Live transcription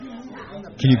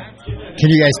Can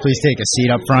you guys please take a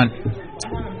seat up front?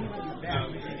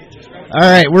 All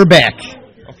right, we're back.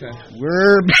 Okay.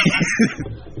 We're back.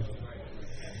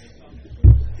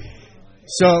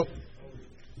 So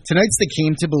tonight's the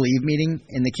Came to Believe meeting,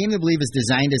 and the Came to Believe is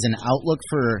designed as an outlook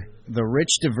for the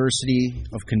rich diversity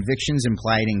of convictions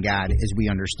implied in God as we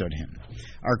understood Him.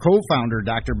 Our co-founder,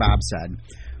 Dr. Bob, said,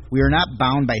 "We are not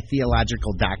bound by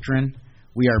theological doctrine.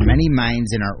 We are many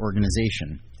minds in our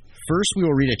organization." First, we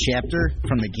will read a chapter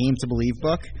from the Came to Believe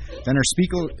book. Then our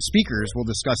speakers will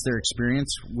discuss their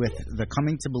experience with the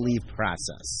Coming to Believe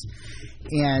process.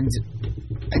 And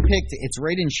I picked, it's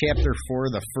right in chapter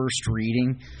 4, the first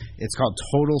reading. It's called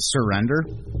Total Surrender.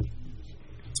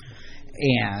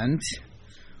 And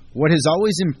what has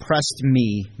always impressed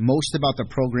me most about the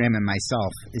program and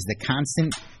myself is the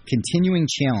constant, continuing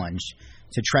challenge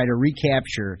to try to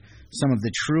recapture some of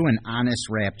the true and honest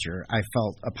rapture I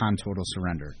felt upon total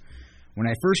surrender. When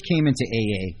I first came into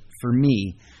AA, for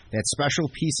me, that special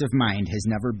peace of mind has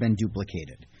never been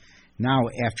duplicated. Now,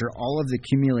 after all of the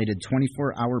accumulated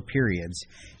 24-hour periods,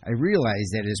 I realize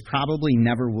that it probably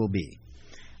never will be.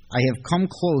 I have come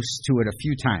close to it a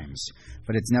few times,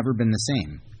 but it's never been the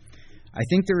same. I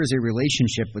think there is a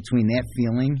relationship between that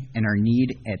feeling and our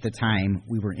need at the time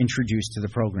we were introduced to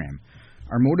the program.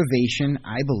 Our motivation,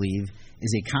 I believe,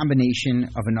 is a combination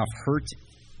of enough hurt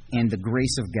and the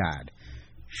grace of God.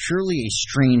 Surely a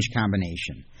strange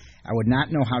combination. I would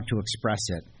not know how to express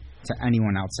it to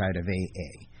anyone outside of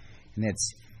AA. And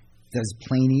that's Des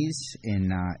Plaines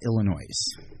in Illinois.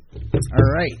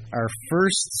 All right, our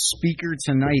first speaker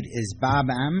tonight is Bob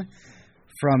M.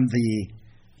 from the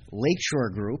Lakeshore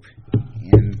Group.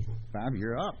 And Bob,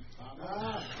 you're up.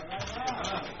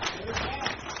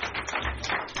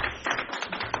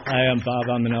 Hi, I'm Bob.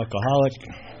 I'm an alcoholic.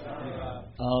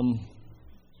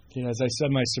 As I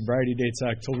said, my sobriety date's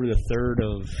October the 3rd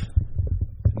of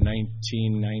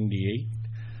 1998.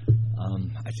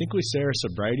 I think we say our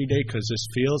sobriety date because this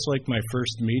feels like my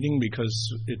first meeting,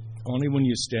 because only when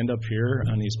you stand up here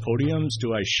on these podiums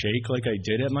do I shake like I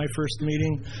did at my first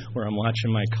meeting, where I'm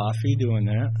watching my coffee doing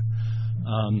that.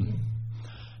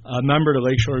 A member of the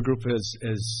Lakeshore Group,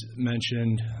 as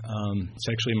mentioned. It's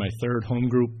actually my third home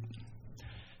group.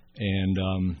 And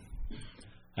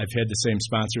I've had the same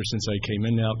sponsor since I came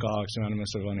into Alcoholics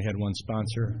Anonymous. I've only had one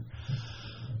sponsor.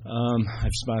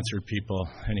 I've sponsored people.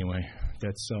 Anyway,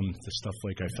 that's the stuff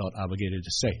like I felt obligated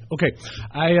to say. Okay,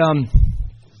 I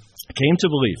came to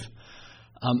believe.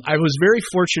 I was very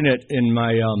fortunate in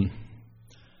my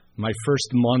my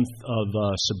first month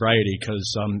of sobriety,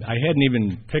 because I hadn't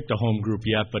even picked a home group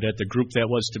yet, but at the group that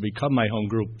was to become my home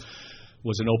group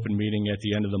was an open meeting at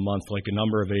the end of the month, like a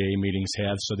number of AA meetings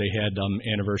have. So they had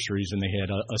anniversaries, and they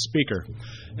had a speaker.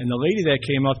 And the lady that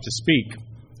came up to speak,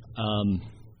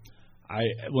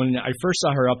 when I first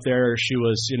saw her up there, she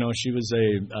was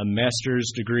a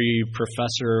master's degree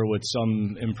professor with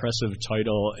some impressive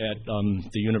title at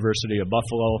the University of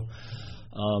Buffalo.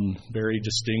 Very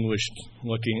distinguished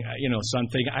looking,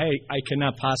 something. I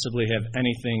cannot possibly have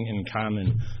anything in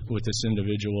common with this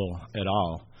individual at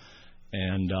all.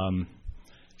 And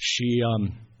she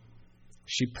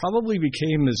probably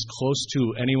became as close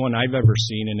to anyone I've ever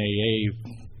seen in AA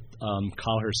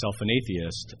call herself an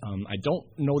atheist. I don't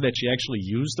know that she actually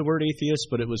used the word atheist,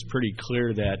 but it was pretty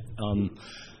clear that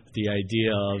the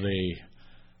idea of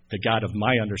the God of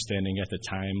my understanding at the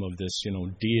time of this,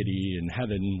 deity in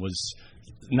heaven was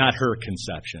not her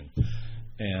conception.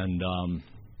 And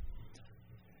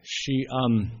she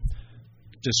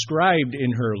described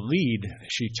in her lead,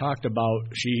 she talked about,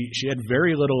 she had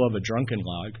very little of a drunken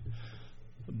log,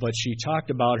 but she talked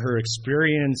about her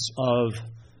experience of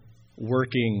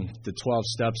working the 12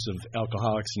 steps of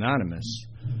Alcoholics Anonymous,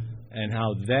 and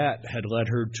how that had led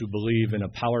her to believe in a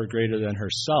power greater than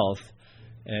herself,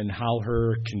 and how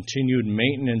her continued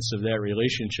maintenance of that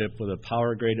relationship with a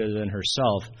power greater than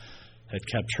herself had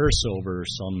kept her sober.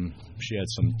 She had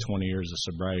some 20 years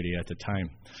of sobriety at the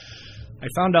time. I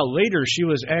found out later she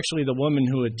was actually the woman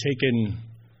who had taken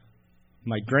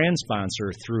my grand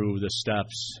sponsor through the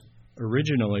steps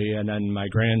originally, and then my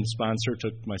grand sponsor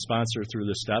took my sponsor through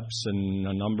the steps, and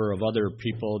a number of other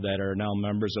people that are now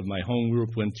members of my home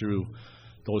group went through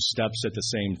those steps at the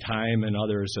same time, and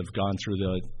others have gone through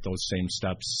those same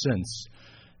steps since.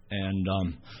 And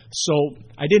so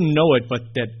I didn't know it,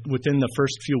 but that within the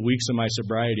first few weeks of my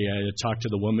sobriety, I had talked to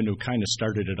the woman who kind of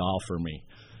started it all for me.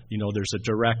 There's a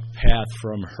direct path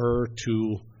from her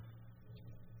to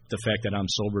the fact that I'm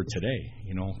sober today.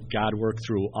 God worked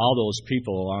through all those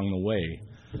people along the way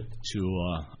to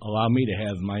allow me to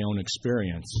have my own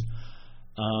experience.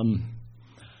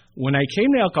 when I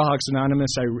came to Alcoholics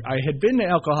Anonymous, I had been to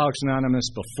Alcoholics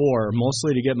Anonymous before,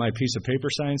 mostly to get my piece of paper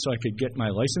signed so I could get my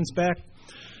license back.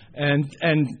 And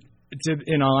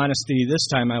in all honesty, this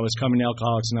time I was coming to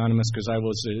Alcoholics Anonymous because I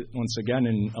was, once again,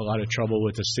 in a lot of trouble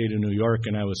with the state of New York,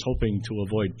 and I was hoping to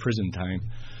avoid prison time.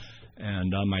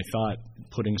 And I thought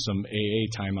putting some AA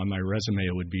time on my resume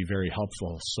would be very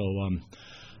helpful. So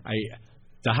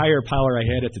the higher power I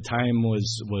had at the time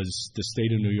was the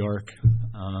state of New York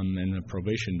and the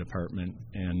probation department,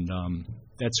 and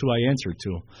that's who I answered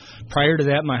to. Prior to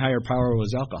that, my higher power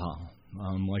was alcohol.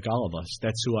 Like all of us,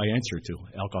 that's who I answered to.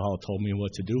 Alcohol told me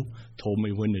what to do, told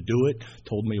me when to do it,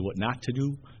 told me what not to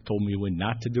do, told me when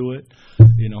not to do it.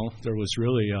 There was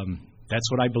really, that's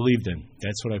what I believed in.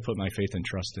 That's what I put my faith and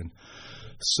trust in.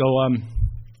 So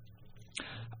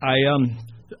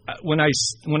when I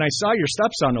saw your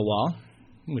steps on the wall,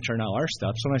 which are now our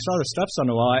steps, when I saw the steps on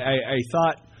the wall, I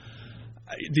thought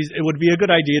it would be a good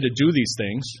idea to do these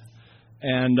things.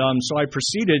 And so I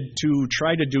proceeded to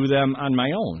try to do them on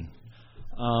my own.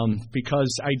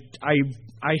 Because I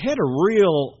had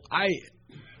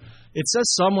it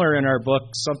says somewhere in our book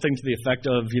something to the effect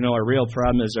of, our real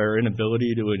problem is our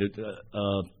inability to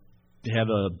have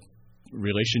a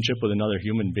relationship with another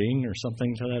human being or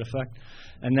something to that effect.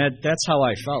 And that's how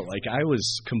I felt. Like I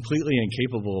was completely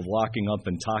incapable of walking up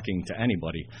and talking to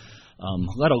anybody,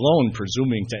 let alone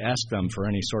presuming to ask them for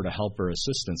any sort of help or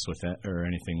assistance with that or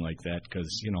anything like that. Because,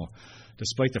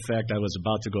 despite the fact I was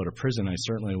about to go to prison, I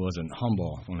certainly wasn't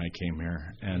humble when I came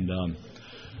here. And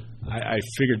I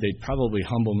figured they'd probably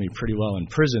humble me pretty well in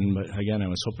prison, but again, I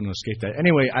was hoping to escape that.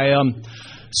 Anyway,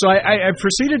 so I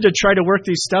proceeded to try to work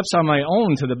these steps on my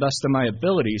own to the best of my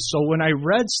ability. So when I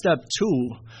read step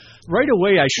 2, right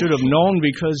away I should have known,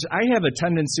 because I have a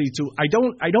tendency to, I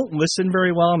don't listen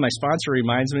very well, and my sponsor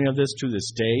reminds me of this to this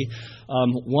day.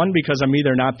 One, because I'm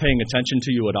either not paying attention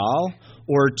to you at all,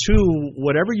 or two,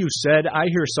 whatever you said, I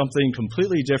hear something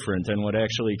completely different than what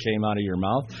actually came out of your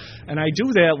mouth. And I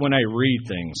do that when I read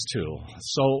things too.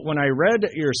 So when I read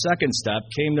your second step,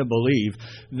 Came to Believe,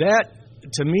 that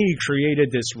to me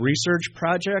created this research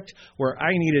project where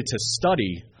I needed to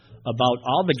study about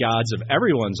all the gods of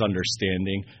everyone's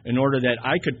understanding in order that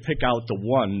I could pick out the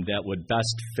one that would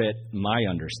best fit my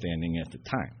understanding at the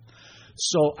time.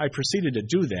 So I proceeded to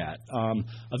do that.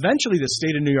 Eventually, the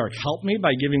state of New York helped me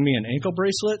by giving me an ankle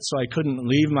bracelet so I couldn't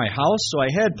leave my house. So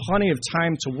I had plenty of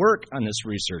time to work on this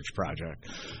research project.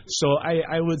 So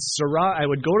I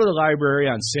would go to the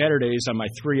library on Saturdays on my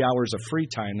 3 hours of free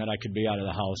time that I could be out of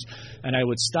the house, and I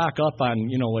would stock up on,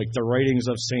 like the writings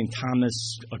of St.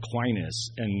 Thomas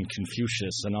Aquinas and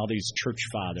Confucius and all these church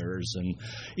fathers, and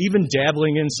even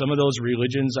dabbling in some of those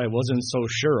religions I wasn't so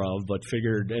sure of, but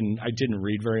figured, and I didn't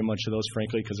read very much of those,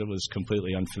 frankly, because it was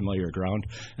completely unfamiliar ground,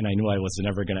 and I knew I was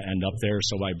never going to end up there,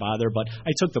 so why bother? But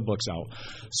I took the books out.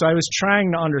 So I was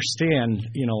trying to understand,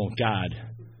 God.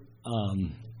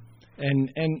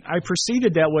 And I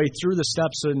proceeded that way through the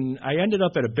steps, and I ended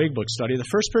up at a big book study.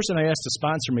 The first person I asked to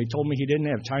sponsor me told me he didn't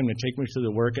have time to take me through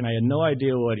the work, and I had no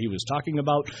idea what he was talking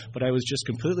about, but I was just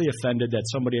completely offended that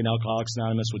somebody in Alcoholics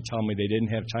Anonymous would tell me they didn't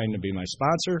have time to be my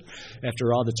sponsor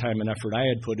after all the time and effort I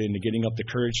had put into getting up the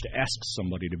courage to ask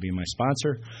somebody to be my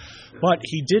sponsor. But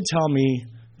he did tell me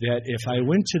that if I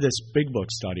went to this big book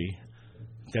study,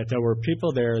 that there were people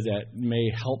there that may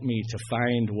help me to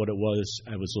find what it was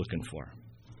I was looking for.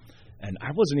 And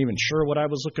I wasn't even sure what I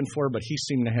was looking for, but he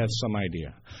seemed to have some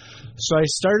idea. So I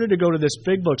started to go to this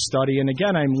big book study, and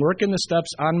again, I'm working the steps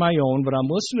on my own, but I'm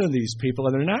listening to these people,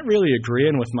 and they're not really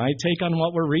agreeing with my take on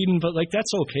what we're reading, but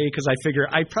that's okay, because I figure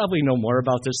I probably know more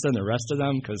about this than the rest of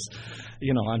them, because,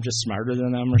 I'm just smarter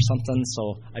than them or something,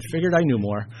 so I figured I knew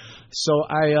more. So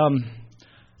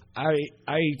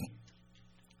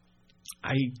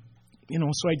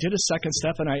so I did a second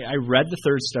step, and I read the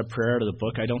third step prayer out of the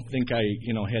book. I don't think I,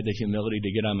 had the humility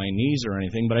to get on my knees or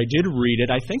anything, but I did read it.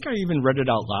 I think I even read it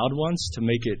out loud once to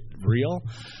make it real.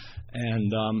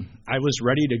 And I was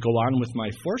ready to go on with my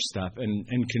fourth step.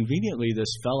 And conveniently,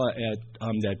 this fella at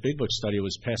that big book study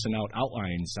was passing out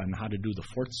outlines on how to do the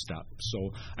fourth step.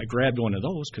 So I grabbed one of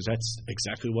those because that's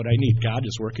exactly what I need. God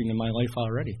is working in my life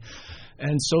already.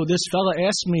 And so this fella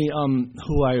asked me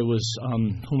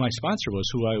who my sponsor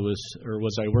was,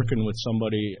 was I working with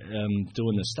somebody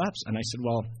doing the steps? And I said,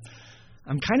 well,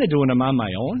 I'm kind of doing them on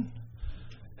my own.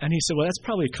 And he said, well, that's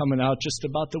probably coming out just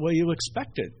about the way you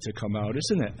expect it to come out,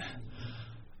 isn't it?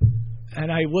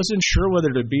 And I wasn't sure whether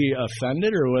to be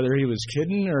offended or whether he was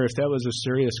kidding or if that was a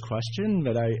serious question.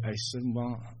 But I said,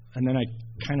 well, and then I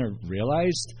kind of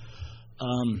realized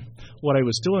what I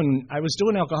was doing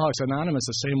Alcoholics Anonymous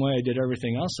the same way I did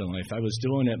everything else in life. I was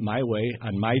doing it my way,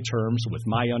 on my terms, with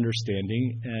my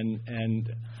understanding, and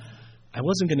I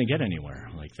wasn't going to get anywhere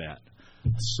like that.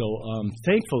 So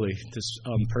thankfully, this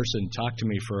person talked to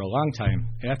me for a long time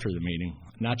after the meeting,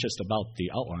 not just about the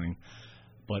outline,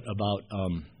 but about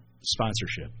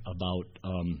sponsorship, about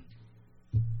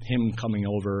him coming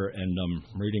over and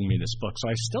reading me this book. So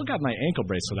I still got my ankle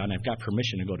bracelet on. I've got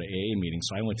permission to go to AA meetings,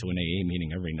 so I went to an AA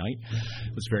meeting every night.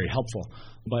 It was very helpful.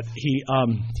 But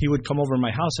he would come over to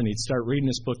my house and he'd start reading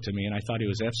this book to me, and I thought he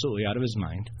was absolutely out of his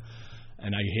mind.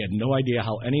 And I had no idea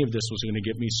how any of this was going to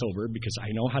get me sober, because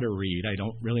I know how to read. I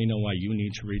don't really know why you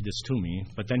need to read this to me.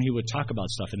 But then he would talk about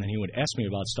stuff, and then he would ask me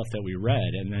about stuff that we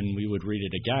read, and then we would read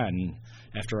it again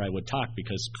after I would talk,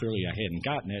 because clearly I hadn't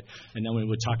gotten it, and then we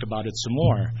would talk about it some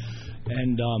more.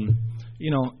 And,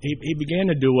 he began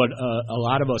to do what a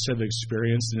lot of us have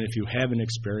experienced, and if you haven't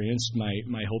experienced,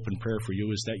 my hope and prayer for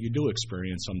you is that you do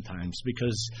experience sometimes,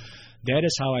 because that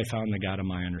is how I found the God of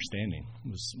my understanding,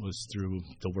 was through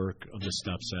the work of the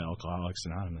steps at Alcoholics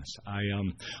Anonymous.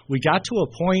 We got to a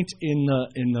point in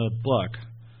the book,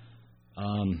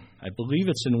 I believe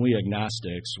it's in We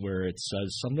Agnostics, where it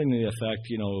says something to the effect,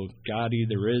 God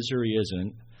either is or he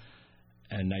isn't.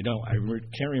 And I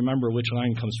can't remember which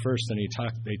line comes first. And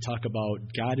they talk about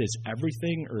God is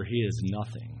everything or he is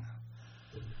nothing.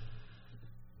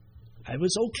 I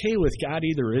was okay with God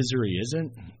either is or he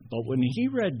isn't, but when he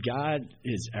read God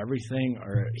is everything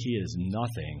or he is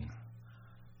nothing,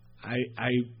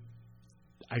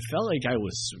 I felt like I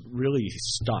was really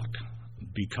stuck,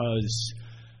 because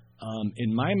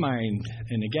in my mind,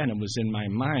 and again it was in my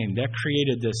mind, that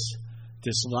created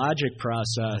this logic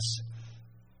process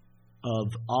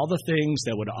of all the things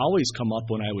that would always come up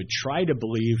when I would try to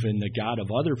believe in the God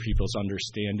of other people's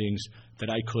understandings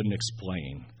that I couldn't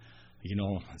explain.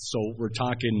 So we're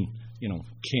talking,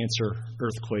 cancer,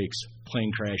 earthquakes,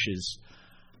 plane crashes,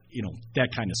 that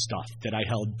kind of stuff that I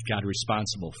held God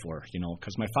responsible for,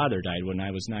 because my father died when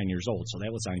I was 9 years old, so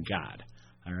that was on God,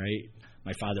 all right?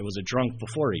 My father was a drunk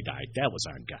before he died. That was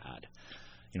on God.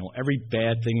 Every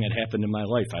bad thing that happened in my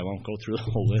life, I won't go through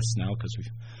the whole list now,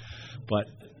 but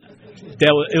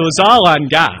it was all on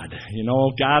God.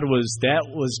 That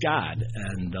was God,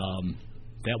 and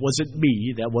that wasn't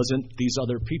me. That wasn't these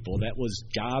other people. That was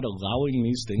God allowing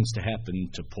these things to happen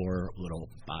to poor little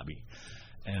Bobby.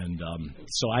 And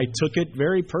so I took it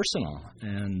very personal.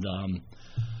 And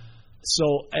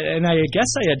and I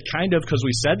guess I had kind of, because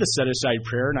we said the set-aside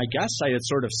prayer, and I guess I had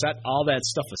sort of set all that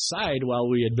stuff aside while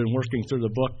we had been working through the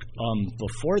book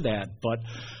before that. But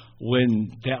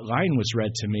when that line was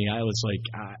read to me, I was like,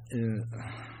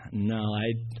 no,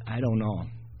 I don't know.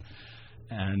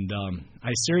 And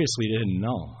I seriously didn't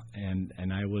know, and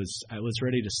I was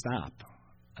ready to stop,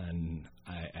 and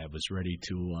I was ready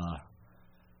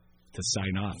to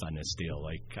sign off on this deal.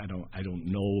 Like I don't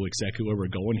know exactly where we're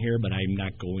going here, but I'm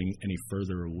not going any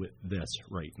further with this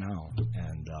right now.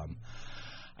 And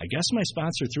I guess my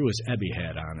sponsor threw his Ebby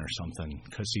hat on or something,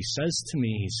 because he says to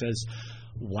me,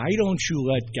 why don't you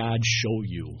let God show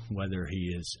you whether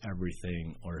he is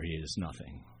everything or he is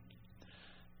nothing?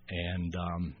 And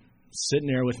sitting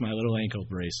there with my little ankle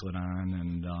bracelet on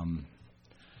and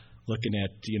looking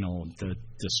at, the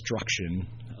destruction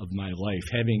of my life,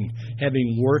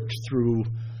 having worked through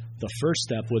the first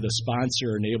step with a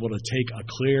sponsor and able to take a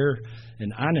clear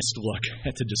and honest look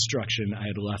at the destruction I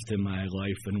had left in my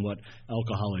life and what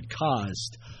alcohol had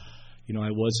caused,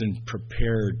 I wasn't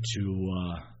prepared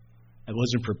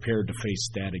to face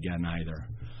that again either.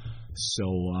 So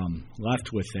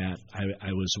left with that,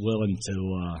 I was willing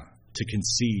to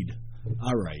concede.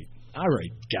 All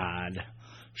right, God,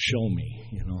 show me,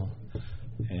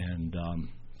 And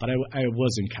but I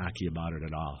wasn't cocky about it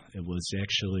at all. It was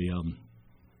actually,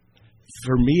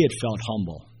 for me, it felt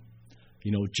humble,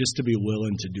 just to be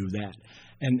willing to do that.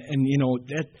 And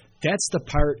that's the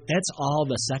part. That's all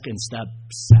the second step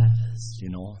says,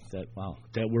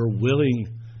 that we're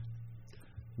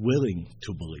willing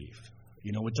to believe.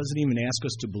 It doesn't even ask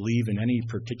us to believe in any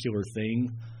particular thing.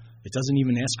 It doesn't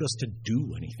even ask us to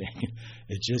do anything.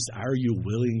 It's just, are you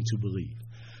willing to believe?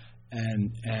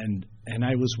 And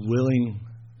I was willing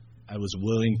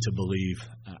to believe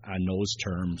on those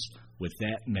terms with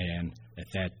that man at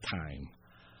that time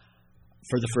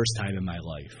for the first time in my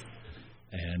life.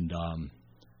 And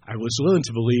I was willing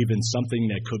to believe in something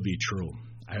that could be true.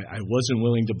 I wasn't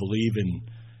willing to believe in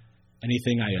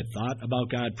anything I had thought about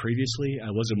God previously.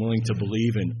 I wasn't willing to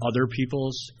believe in other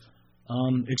people's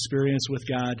experience with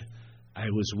God. I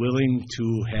was willing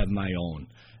to have my own.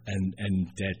 And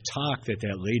that talk that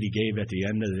lady gave at the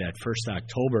end of that first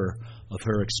October of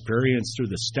her experience through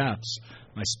the steps,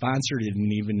 my sponsor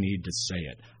didn't even need to say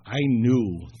it. I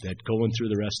knew that going through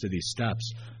the rest of these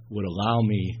steps would allow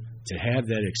me to have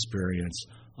that experience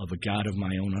of a God of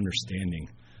my own understanding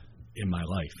in my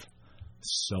life.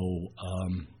 So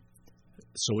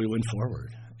we went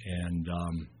forward, and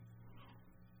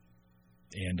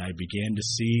I began to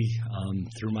see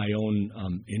through my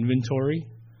own inventory,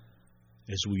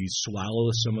 as we swallow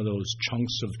some of those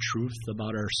chunks of truth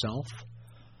about ourselves.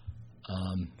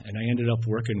 And I ended up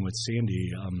working with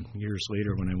Sandy years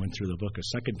later when I went through the book a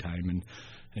second time,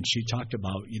 and she talked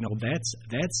about,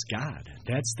 that's God.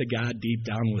 That's the God deep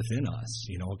down within us,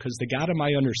 because the God of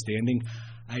my understanding,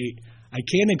 I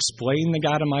can't explain the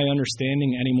God of my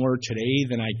understanding any more today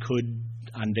than I could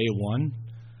on day one.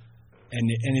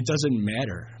 And it doesn't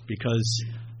matter, because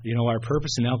our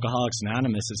purpose in Alcoholics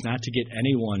Anonymous is not to get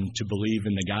anyone to believe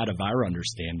in the God of our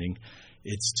understanding.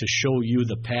 It's to show you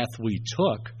the path we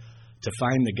took to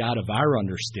find the God of our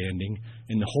understanding,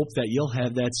 in the hope that you'll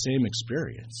have that same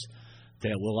experience,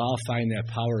 that we'll all find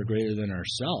that power greater than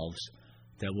ourselves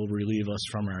that will relieve us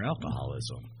from our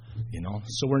alcoholism.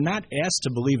 So we're not asked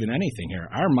to believe in anything here.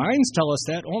 Our minds tell us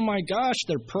that, oh my gosh,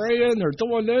 they're praying, they're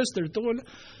doing this, they're doing that.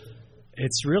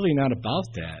 It's really not about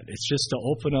that. It's just to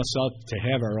open us up to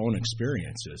have our own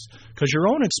experiences. Because your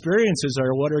own experiences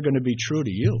are what are going to be true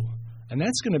to you. And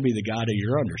that's going to be the God of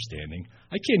your understanding.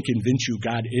 I can't convince you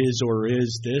God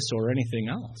is this or anything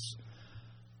else.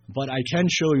 But I can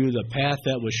show you the path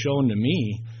that was shown to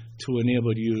me to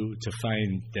enable you to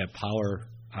find that power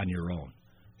on your own,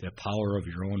 that power of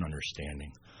your own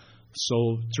understanding.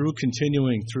 So through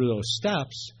continuing through those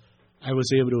steps, I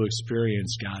was able to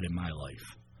experience God in my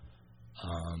life.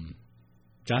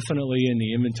 Definitely in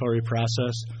the inventory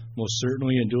process, most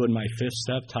certainly in doing my fifth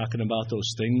step, talking about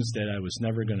those things that I was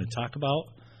never going to talk about.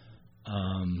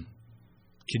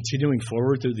 Continuing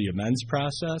forward through the amends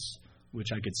process,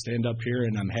 which I could stand up here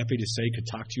and I'm happy to say could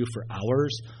talk to you for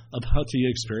hours about the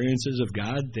experiences of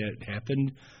God that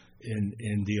happened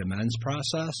in the amends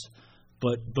process.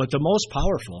 But the most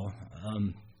powerful,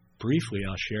 briefly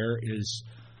I'll share, is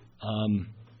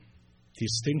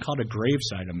this thing called a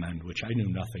graveside amend, which I knew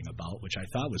nothing about, which I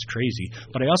thought was crazy.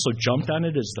 But I also jumped on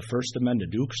it as the first amend to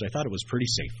do because I thought it was pretty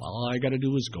safe. All I got to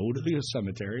do is go to the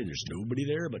cemetery. There's nobody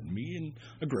there but me and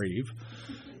a grave,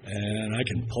 and I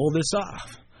can pull this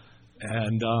off.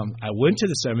 And I went to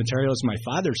the cemetery. It was my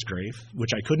father's grave,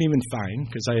 which I couldn't even find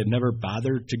because I had never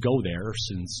bothered to go there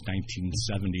since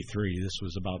 1973. This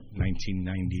was about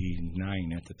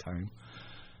 1999 at the time.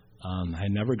 I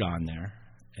had never gone there,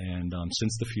 and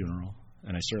since the funeral,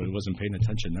 and I certainly wasn't paying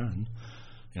attention then.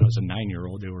 As a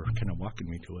 9-year-old, they were kind of walking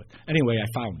me to it. Anyway, I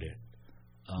found it.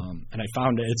 And I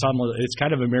found it. It's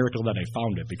kind of a miracle that I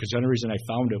found it, because the only reason I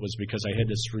found it was because I had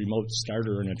this remote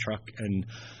starter in a truck, and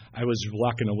I was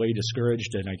walking away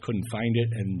discouraged, and I couldn't find it.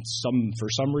 And for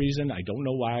some reason, I don't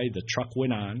know why, the truck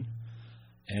went on,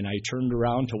 and I turned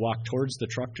around to walk towards the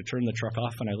truck to turn the truck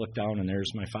off, and I looked down, and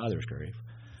there's my father's grave.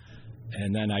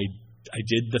 And then I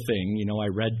did the thing. I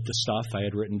read the stuff I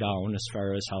had written down as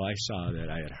far as how I saw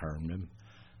that I had harmed him,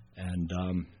 And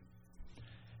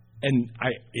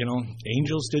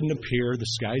angels didn't appear, the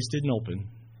skies didn't open,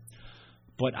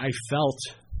 but I felt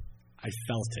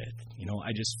it.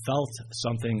 I just felt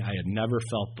something I had never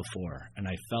felt before, and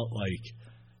I felt like,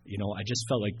 I just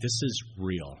felt like this is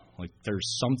real. Like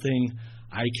there's something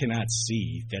I cannot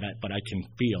see but I can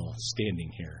feel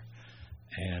standing here,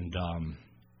 and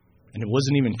it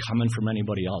wasn't even coming from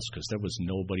anybody else because there was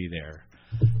nobody there,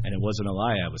 and it wasn't a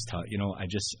lie I was taught. I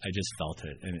just felt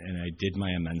it, and I did my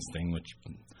amends thing, which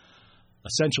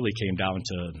essentially came down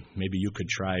to maybe you could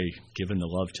try giving the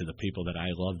love to the people that I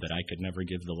love that I could never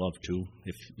give the love to,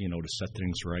 if to set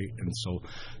things right. And so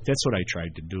that's what I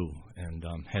tried to do, and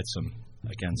had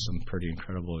some pretty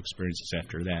incredible experiences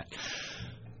after that.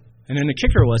 And then the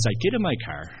kicker was I get in my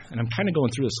car, and I'm kind of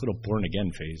going through this little born again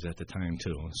phase at the time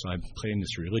too. So I'm playing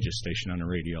this religious station on the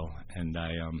radio, and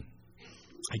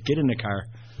I get in the car,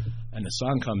 and the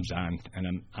song comes on, and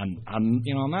I'm on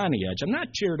the edge. I'm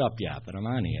not cheered up yet, but I'm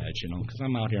on the edge, because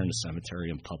I'm out here in the cemetery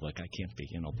in public. I can't be,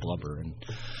 blubber, and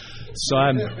so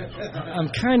I'm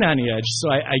kind of on the edge.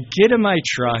 So I get in my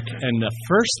truck, and the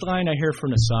first line I hear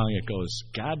from the song, it goes,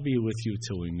 "God be with you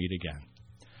till we meet again."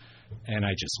 And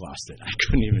I just lost it. I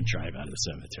couldn't even drive out of the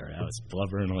cemetery. I was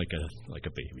blubbering like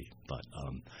a baby, but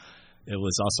it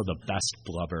was also the best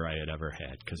blubber I had ever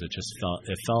had, because it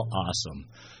felt awesome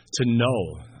to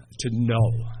know.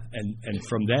 And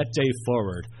from that day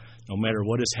forward, no matter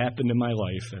what has happened in my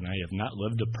life, and I have not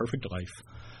lived a perfect life,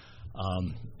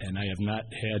 And I have not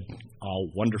had all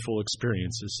wonderful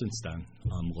experiences since then.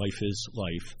 Life is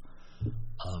life.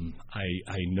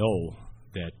 I know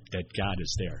that God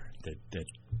is there, that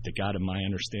the God of my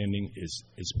understanding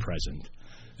is present.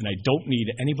 And I don't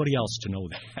need anybody else to know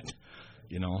that.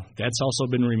 That's also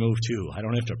been removed too. I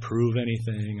don't have to prove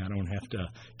anything. I don't have to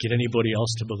get anybody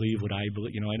else to believe what I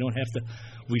believe. I don't have to.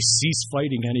 We cease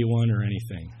fighting anyone or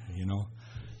anything.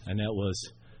 And that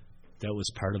was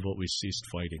part of what we ceased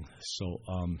fighting. So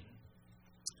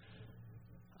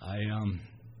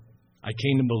I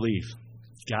came to believe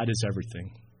God is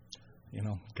everything.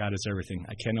 God is everything.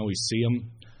 I can't always see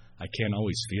Him. I can't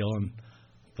always feel Him,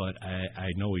 but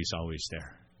I know He's always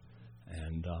there.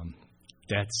 And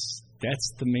that's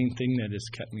the main thing that has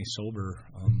kept me sober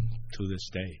to this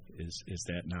day is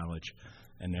that knowledge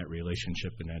and that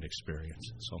relationship and that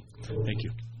experience. So, thank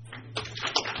you.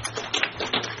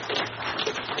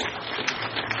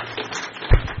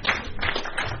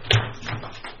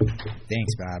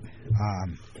 Thanks, Bob.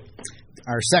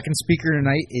 Our second speaker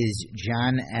tonight is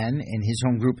John N., and his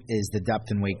home group is the Depth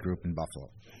and Weight Group in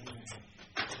Buffalo.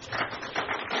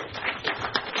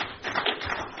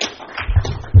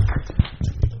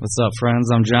 What's up, friends?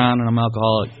 I'm John, and I'm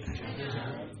alcoholic.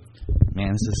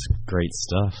 Man, this is great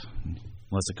stuff.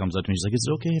 Melissa comes up to me, she's like, "Is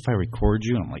it okay if I record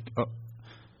you?" And I'm like, "Oh,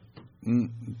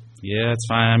 yeah, it's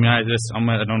fine. I mean, I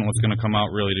don't know what's going to come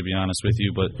out, really, to be honest with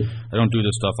you, but I don't do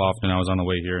this stuff often. I was on the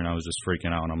way here, and I was just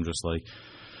freaking out, and I'm just like,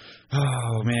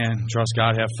 oh, man, trust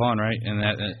God, have fun, right?" And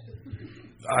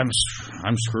I'm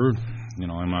screwed. I'm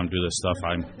going to do this stuff.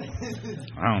 I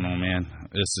don't know, man.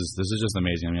 This is just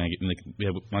amazing. I mean,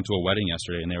 we went to a wedding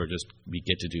yesterday, and we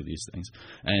get to do these things,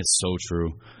 and it's so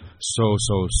true, so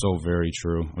very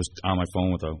true. I was on my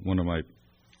phone with one of my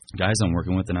guys I'm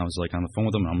working with, and I was like on the phone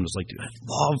with him, and I'm just like, dude, I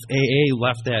love AA.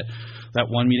 Left that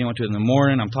one meeting I went to in the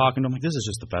morning. I'm talking to him like, this is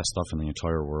just the best stuff in the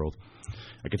entire world.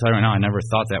 I can tell you right now, I never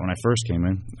thought that when I first came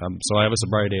in. So I have a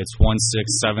sobriety date. It's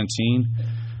 1/6/17.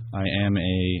 I am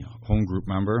a home group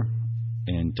member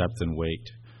in Depth and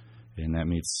Weight, and that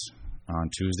meets on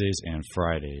Tuesdays and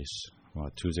Fridays.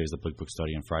 Well, Tuesday is the Big Book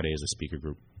Study, and Friday is a speaker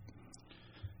group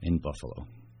in Buffalo.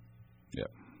 Yeah.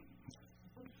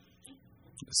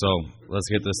 So let's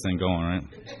get this thing going, right?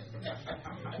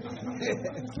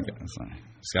 Okay, that's fine.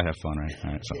 Just gotta have fun, right?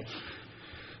 All right.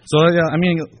 So yeah, I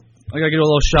mean, I gotta give a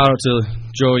little shout out to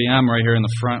Joey M. right here in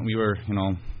the front. We were,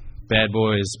 bad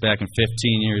boys back in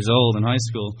 15 years old in high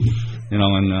school,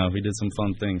 and we did some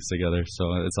fun things together.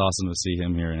 So it's awesome to see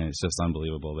him here, and it's just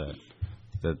unbelievable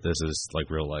that this is like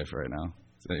real life right now.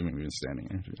 Even standing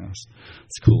here, to be honest.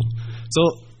 It's cool.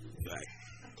 So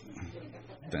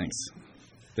thanks,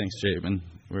 Jabin,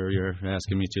 where you're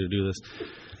asking me to do this.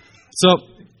 So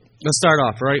let's start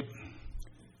off, right?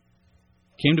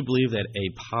 Came to believe that a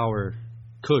power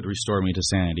could restore me to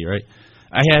sanity, right?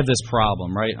 I had this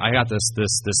problem, right? I got this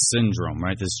syndrome,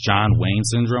 right? This John Wayne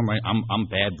syndrome, right? I'm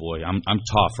bad boy. I'm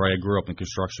tough, right? I grew up in the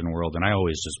construction world, and I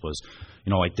always just was,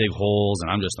 I dig holes,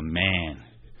 and I'm just a man.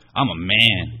 I'm a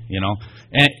man,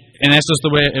 and that's just the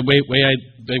way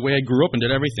I grew up and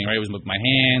did everything, right? It was with my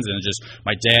hands, and just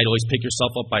my dad always pick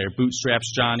yourself up by your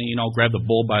bootstraps, Johnny. Grab the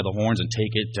bull by the horns and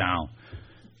take it down.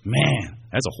 Man,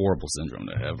 that's a horrible syndrome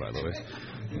to have, by the way.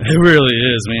 It really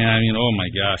is, man. I mean, oh my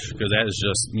gosh, because that is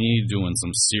just me doing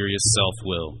some serious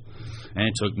self-will. And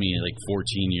it took me like 14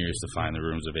 years to find the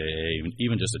rooms of AA,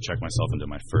 even just to check myself into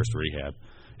my first rehab.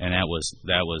 And that was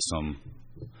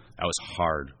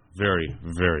hard, very,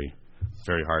 very,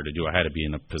 very hard to do. I had to be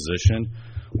in a position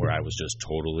where I was just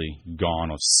totally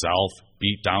gone of self,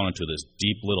 beat down into this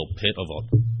deep little pit of a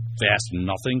vast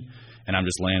nothing, and I'm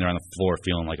just laying there on the floor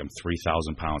feeling like I'm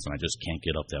 3,000 pounds, and I just can't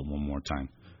get up that one more time.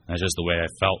 That's just the way I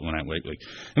felt when I wake.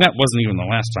 And that wasn't even the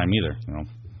last time either.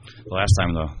 The last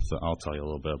time, I'll tell you a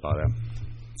little bit about that.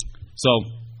 So,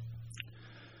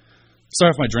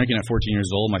 started off my drinking at 14 years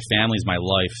old. My family's my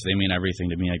life. They mean everything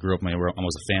to me. I grew up. I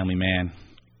was a family man.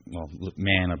 Well,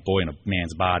 a boy in a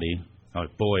man's body.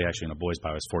 A boy actually in a boy's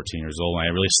body. I was 14 years old when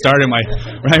I really started my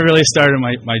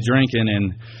drinking.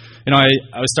 And I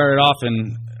started off,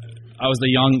 and I was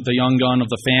the young gun of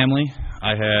the family.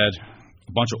 I had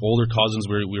a bunch of older cousins.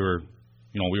 We were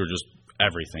just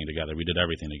everything together. We did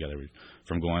everything together,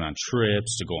 from going on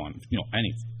trips to go on,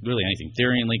 anything.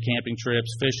 Dairying Lake camping trips,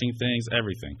 fishing things,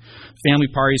 everything. Family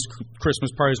parties,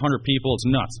 Christmas parties, 100 people. It's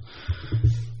nuts.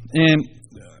 And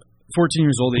 14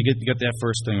 years old, you get that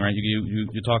first thing, right?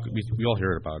 You talk. We all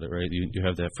hear about it, right? You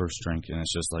have that first drink, and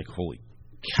it's just like, holy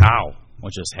cow,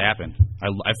 what just happened?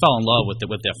 I fell in love with the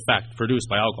effect produced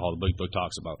by alcohol. The Big Book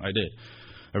talks about. I did.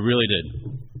 I really did.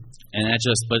 And that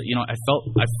just, but I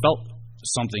felt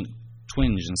something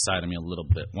twinge inside of me a little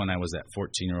bit when I was that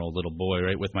 14-year-old little boy,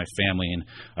 right, with my family, and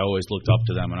I always looked up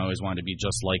to them, and I always wanted to be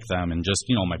just like them, and just,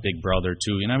 my big brother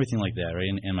too, and everything like that, right,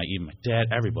 and even my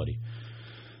dad, everybody.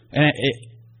 And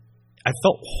I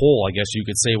felt whole, I guess you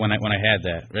could say, when I had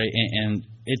that, right, and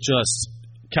it just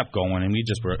kept going, and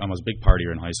I was a big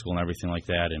partier in high school and everything like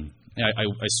that, and I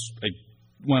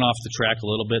went off the track a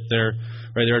little bit there.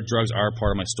 Right, drugs are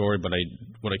part of my story, but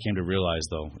what I came to realize,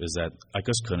 though, is that I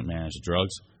just couldn't manage the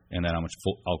drugs, and that I'm a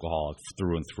full alcoholic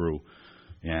through and through.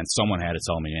 And someone had to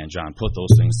tell me, man, John, put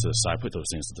those things to the side. Put those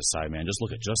things to the side, man. Just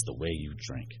look at just the way you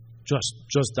drink.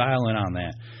 Just dial in on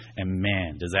that. And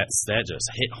man, does that just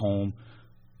hit home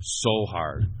so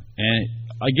hard. And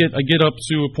I get up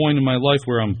to a point in my life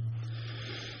where I'm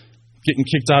getting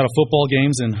kicked out of football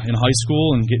games in high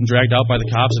school and getting dragged out by the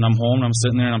cops, and I'm home and I'm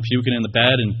sitting there and I'm puking in the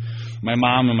bed, and my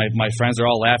mom and my friends are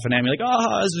all laughing at me like,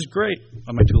 "Oh, this is great."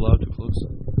 Am I too loud, too close,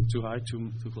 too high, too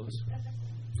close?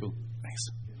 Cool, thanks.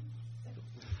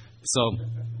 So,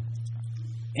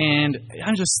 and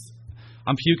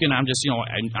I'm puking. I'm just,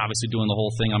 I'm obviously doing the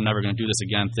whole thing. I'm never going to do this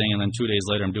again thing, and then 2 days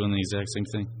later I'm doing the exact same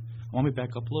thing. Want me to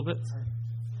back up a little bit?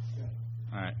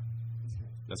 All right,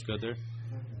 that's good there.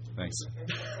 Thanks.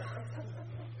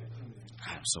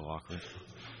 I'm so awkward.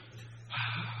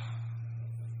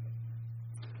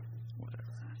 Whatever.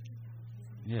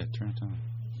 Yeah, turn it on.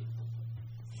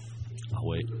 I'll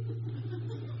wait.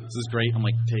 This is great. I'm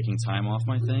taking time off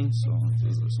my thing, so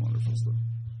this is wonderful stuff.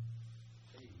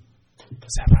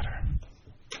 Is that better?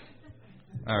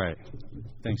 All right.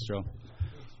 Thanks, Joe.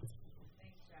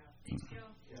 Thanks, Joe.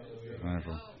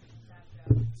 Wonderful.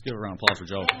 Let's give a round of applause for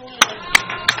Joe.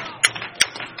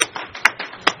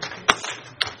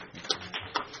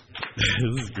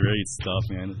 This is great stuff,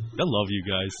 man. I love you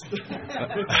guys.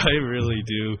 I really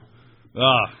do.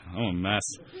 I'm a mess.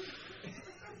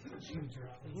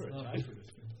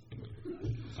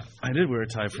 I did wear a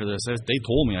tie for this. They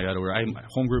told me I got to wear. My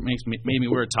home group made me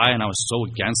wear a tie, and I was so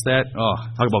against that.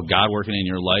 Talk about God working in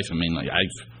your life. I mean, I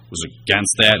was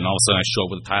against that, and all of a sudden I show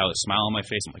up with a tie with a smile on my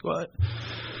face. I'm like, what?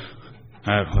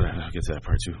 Whatever. I'll get to that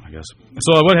part too, I guess.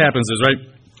 So what happens is, right,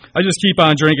 I just keep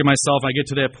on drinking myself. I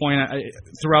get to that point.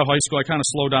 Throughout high school, I kind of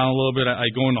slow down a little bit. I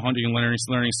go into Hunting and Learning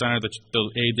Center. The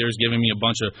aide there's giving me a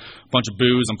bunch of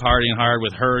booze. I'm partying hard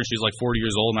with her. She's like 40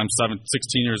 years old, and I'm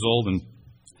 16 years old, and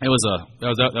that was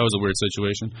a weird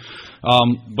situation.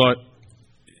 But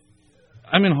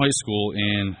I'm in high school,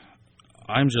 and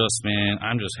I'm just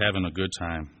having a good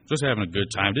time. Just having a good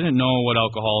time. Didn't know what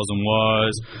alcoholism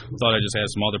was. Thought I just had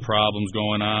some other problems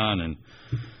going on, and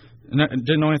I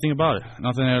didn't know anything about it.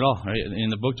 Nothing at all, right?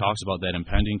 And the book talks about that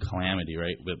impending calamity,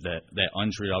 right? With that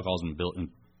untreated alcoholism in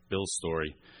Bill's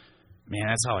story. Man,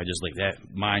 that's how I just that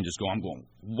mind just I'm going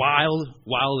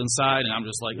wild inside, and I'm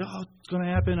just like, oh, it's going to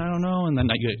happen, I don't know. And then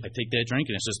I take that drink,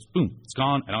 and it's just, boom, it's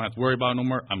gone. I don't have to worry about it no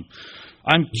more.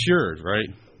 I'm cured, right?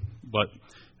 But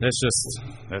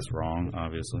that's wrong,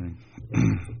 obviously.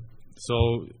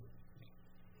 So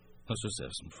let's just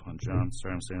have some fun, John.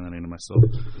 Sorry, I'm saying that into myself.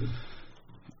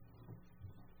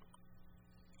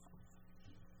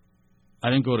 I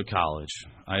didn't go to college.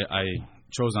 I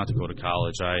chose not to go to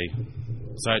college. I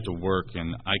decided to work,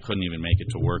 and I couldn't even make it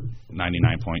to work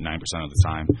 99.9% of the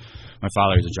time. My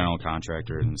father is a general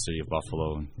contractor in the city of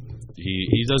Buffalo, and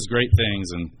he does great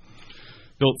things and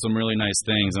built some really nice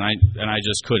things, and I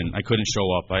just couldn't. I couldn't show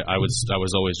up. I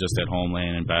was always just at home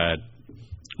laying in bed,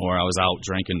 or I was out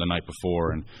drinking the night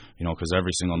before, and because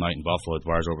every single night in Buffalo the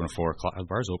bars open at 4 o'clock. Are the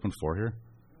bars open at 4 here?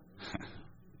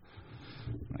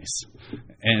 Nice.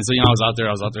 And so, I was out there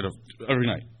every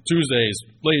night. Tuesdays,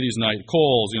 ladies' night,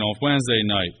 Kohl's, Wednesday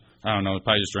night, I don't know,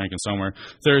 probably just drinking somewhere.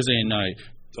 Thursday night,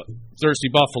 Thirsty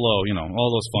Buffalo,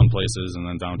 all those fun places, and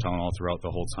then downtown all throughout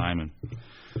the whole time. And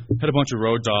had a bunch of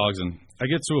road dogs, and I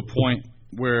get to a point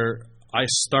where I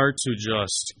start to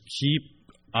just keep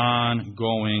on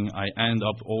going. I end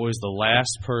up always the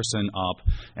last person up,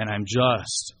 and I'm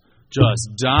just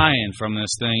dying from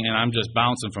this thing, and I'm just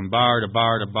bouncing from bar to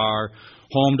bar to bar,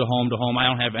 home to home to home. I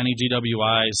don't have any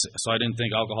DWIs, so I didn't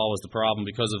think alcohol was the problem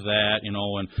because of that, and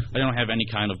I don't have any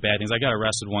kind of bad things. I got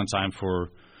arrested one time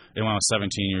when I was 17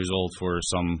 years old for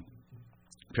some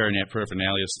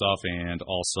paraphernalia stuff, and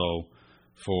also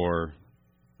for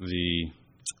the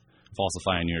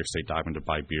falsifying New York State document to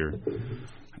buy beer.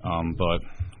 But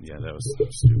yeah, that was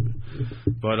stupid.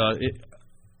 But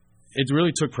it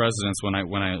really took precedence when I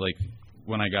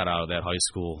got out of that high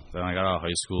school. Then I got out of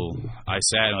high school, I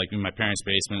sat in my parents'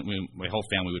 basement. My whole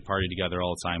family would party together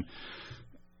all the time.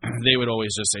 they would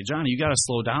always just say, Johnny, you got to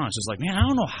slow down. It's just like, man, I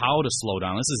don't know how to slow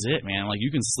down. This is it, man. Like,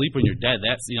 you can sleep when you're dead.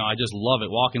 That's, I just love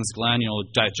it. Watkins Glen,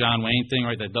 that John Wayne thing,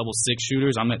 right? That double six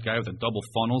shooters. I'm that guy with the double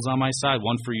funnels on my side.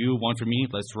 One for you, one for me.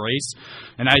 Let's race.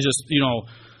 And I just,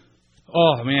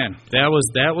 oh man, that was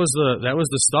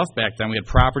the stuff back then. We had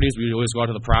properties. We would always go out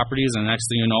to the properties, and the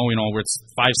next thing you know, it's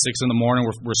 5, 6 in the morning.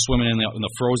 We're swimming in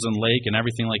the frozen lake and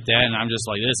everything like that. And I'm just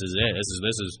like, this is it.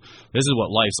 This is what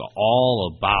life's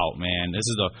all about, man. That's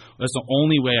the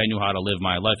only way I knew how to live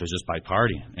my life, is just by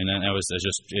partying. And then it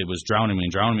was drowning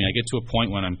me. I get to a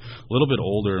point when I'm a little bit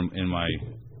older in my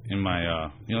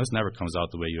this never comes out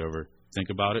the way you ever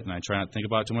think about it, and I try not to think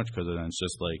about it too much, because then it's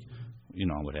just like,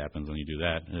 what happens when you do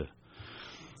that. Ugh.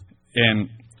 And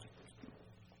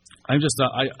I'm just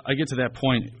I get to that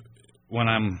point when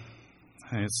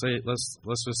let's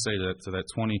just say that to that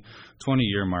 20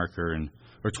 year marker,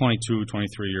 or 22,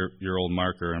 23 year old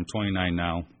marker. I'm 29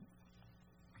 now,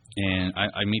 and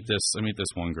I meet this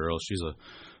one girl. She's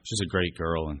a great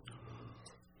girl, and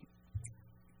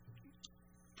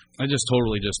I just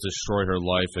totally destroy her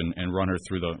life and run her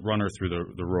through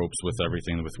the ropes with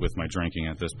everything, with my drinking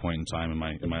at this point in time in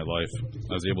my life.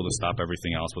 I was able to stop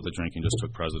everything else, but the drinking just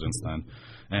took precedence then,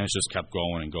 and it just kept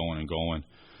going and going and going.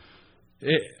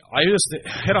 I just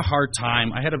had a hard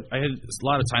time. I had a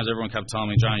lot of times everyone kept telling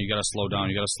me, John, you got to slow down,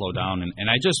 and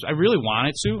I really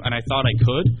wanted to, and I thought I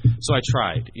could, so I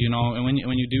tried, And when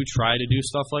you do try to do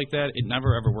stuff like that, it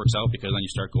never ever works out, because then you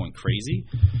start going crazy,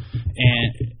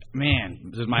 and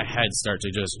man, does my head start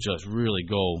to just really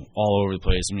go all over the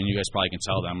place. I mean, you guys probably can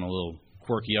tell that I'm a little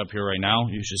quirky up here right now.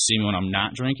 You should see me when I'm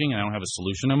not drinking and I don't have a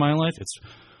solution in my life. It's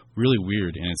really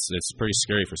weird, and it's pretty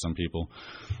scary for some people.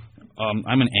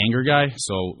 I'm an anger guy,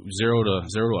 so 0 to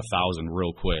 1,000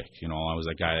 real quick. I was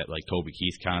that guy at like Toby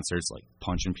Keith concerts, like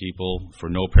punching people for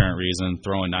no apparent reason,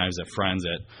 throwing knives at friends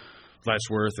at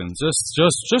Letchworth, and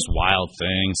just wild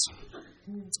things.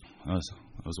 That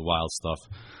was wild stuff.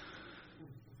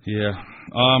 Yeah.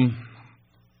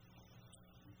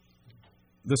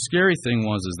 The scary thing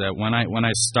was that when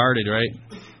I started, right,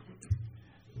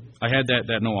 I had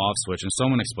that no off switch, and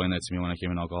someone explained that to me when I came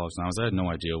in Alcoholics Anonymous. I had no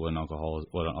idea what an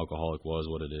alcoholic was,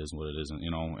 what it is, and what it isn't,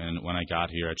 And when I got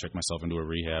here, I checked myself into a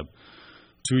rehab.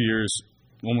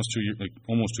 Almost 2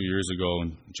 years ago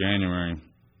in January,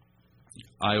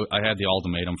 I had the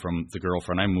ultimatum from the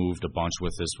girlfriend. I moved a bunch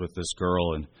with this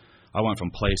girl, and I went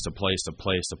from place to place to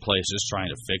place to place, just trying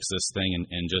to fix this thing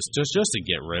and just to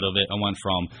get rid of it. I went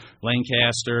from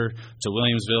Lancaster to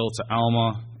Williamsville to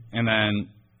Alma, and then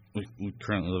we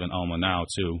currently live in Alma now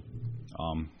too.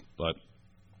 But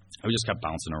I just kept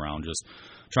bouncing around, just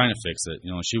trying to fix it.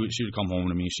 She would come home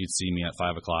to me. She'd see me at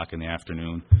 5 o'clock in the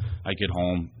afternoon. I'd get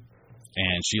home,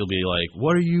 and she'll be like,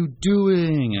 "What are you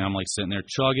doing?" And I'm like sitting there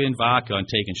chugging vodka and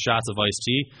taking shots of iced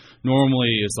tea.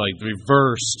 Normally it's like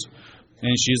reversed.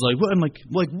 And she's like, "What?" I'm like,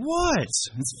 "What?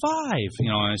 It's 5."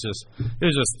 And it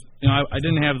was just, I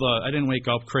didn't wake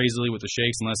up crazily with the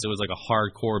shakes unless it was like a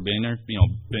hardcore binge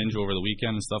over the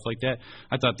weekend and stuff like that.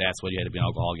 I thought that's what you had to be an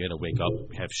alcoholic. You had to wake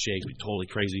up, have shakes, be totally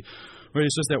crazy. But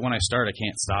it's just that when I start, I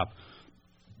can't stop.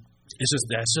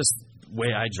 That's just the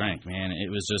way I drank, man. That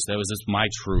was just my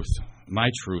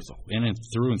truth, in and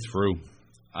through.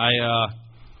 I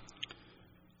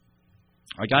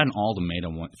got an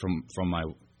ultimatum from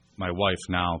my wife,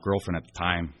 now girlfriend at the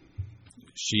time.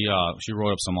 She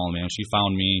wrote up some ultimatum. She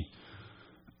found me.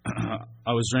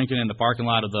 I was drinking in the parking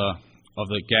lot of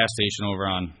the gas station over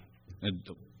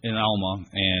in Alma,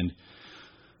 and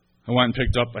I went and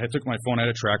picked up. I took my phone. I had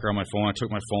a tracker on my phone. I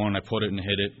took my phone and I put it and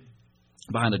hid it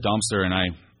behind the dumpster, and I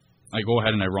go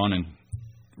ahead and I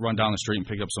run down the street and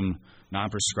pick up some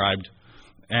non-prescribed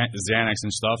Xanax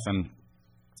and stuff, and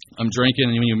I'm drinking,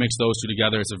 and when you mix those two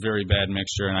together, it's a very bad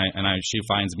mixture. And she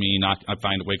finds me.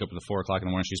 Wake up at 4 o'clock in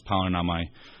the morning. She's pounding on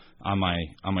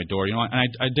my door. And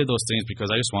I did those things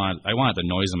because I wanted the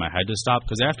noise in my head to stop.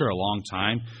 Because after a long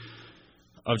time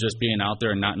of just being out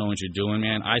there and not knowing what you're doing,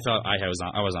 man, I thought I was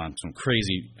on some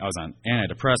crazy. I was on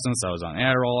antidepressants. I was on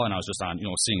Adderall, and I was just on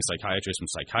seeing psychiatrist to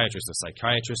psychiatrist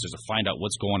just to find out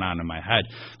what's going on in my head.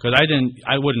 Because I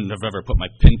wouldn't have ever put my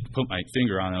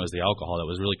finger on it. It was the alcohol that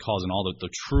was really causing all the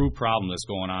true problem that's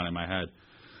going on in my head.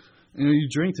 You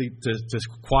drink to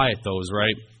quiet those,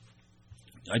 right?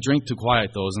 I drink to quiet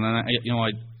those, and then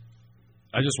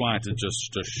I just wanted to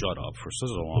just shut up for such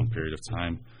a long period of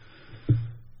time.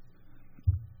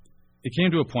 It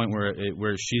came to a point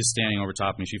where she's standing over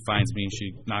top of me. She finds me.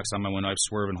 She knocks on my window. I'm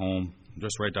swerving home,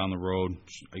 just right down the road.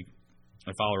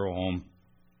 I follow her home.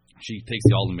 She takes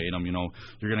the ultimatum.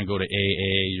 You're gonna go to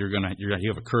AA. You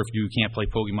have a curfew. You can't play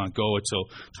Pokemon Go until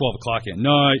 12 o'clock at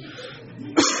night.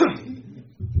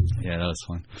 Yeah, that was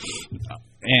fun.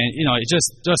 And, it's just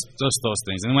those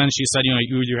things. And when she said, you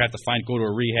either have to go to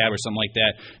a rehab or something like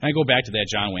that, and I go back to that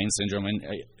John Wayne syndrome, and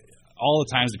all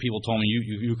the times that people told me,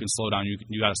 you can slow down,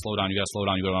 you got to slow down, you got to slow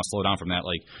down, you got to slow down from that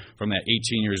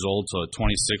 18 years old to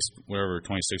 26,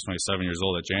 27 years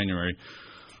old at January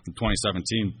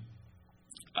 2017.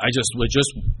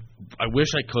 I wish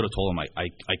I could have told him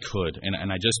I could,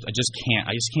 and I just can't.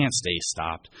 I just can't stay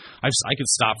stopped. I could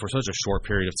stop for such a short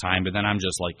period of time, but then I'm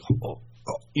just like,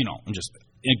 I'm just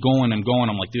going.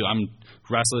 I'm like, dude, I'm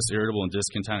restless, irritable, and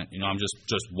discontent. I'm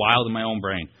just wild in my own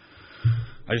brain.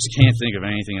 I just can't think of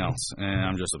anything else, and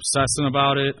I'm just obsessing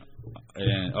about it.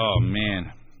 And oh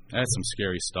man, that's some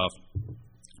scary stuff.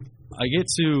 I get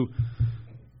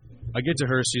to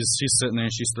her. She's sitting there.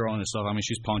 And she's throwing her stuff. I mean,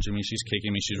 she's punching me. She's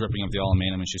kicking me. She's ripping up the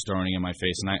All-Amanum, and she's throwing it in my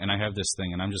face. And I have this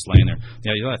thing, and I'm just laying there.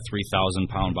 Yeah, you got a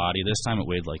 3,000-pound body. This time it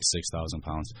weighed like 6,000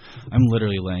 pounds. I'm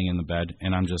literally laying in the bed,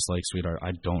 and I'm just like, sweetheart,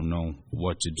 I don't know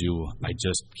what to do. I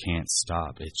just can't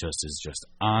stop. It just is just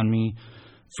on me,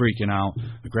 freaking out.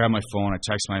 I grab my phone. I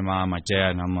text my mom, my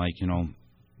dad, and I'm like,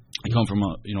 I come from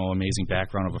a amazing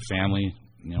background of a family.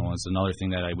 It's another thing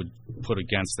that I would put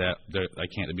against that. There'd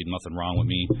be nothing wrong with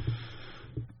me.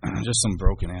 Just some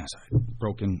broken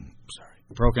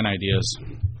ideas.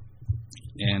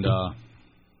 And I'm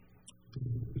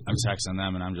texting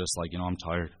them, and I'm just like, I'm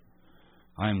tired.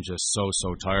 I'm just so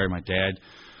tired. My dad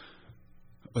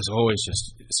was always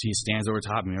he stands over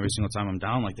top of me every single time I'm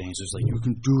down like that. He's just like, you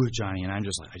can do it, Johnny. And I'm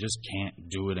just like, I just can't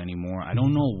do it anymore. I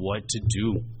don't know what to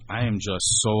do. I am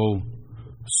just so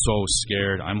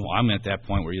scared. I'm at that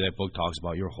point where that book talks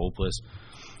about you're hopeless.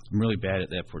 I'm really bad at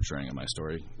that portraying of my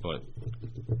story, but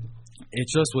it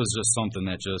was something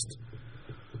that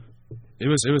it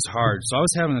was hard. So I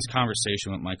was having this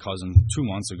conversation with my cousin 2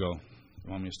 months ago.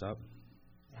 You want me to stop?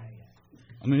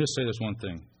 Let me just say this one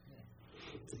thing,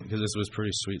 because this was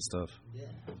pretty sweet stuff.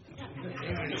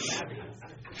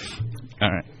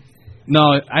 All right.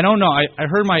 No, I don't know. I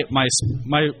heard my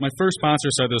first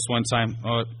sponsor said this one time.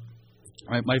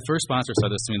 My first sponsor said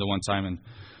this to me the one time, and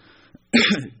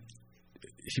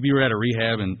we were at a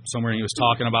rehab and somewhere, and he was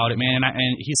talking about it, man,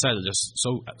 and he said it just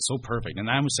so perfect. And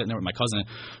I was sitting there with my cousin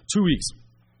 2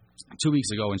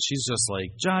 weeks ago, and she's just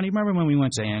like, John, you remember when we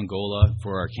went to Angola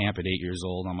for our camp at 8 years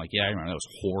old? I'm like, yeah, I remember. That was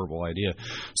a horrible idea.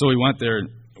 So we went there.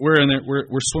 We're in there. We're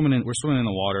swimming in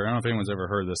the water. I don't know if anyone's ever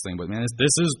heard this thing, but man,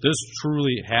 this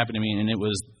truly happened to me, and it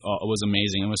was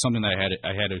amazing. It was something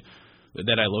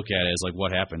that I look at as like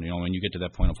what happened. When you get to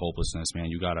that point of hopelessness, man,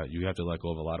 you have to let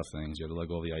go of a lot of things. You have to let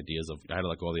go of the ideas of. I had to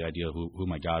let go of the idea of who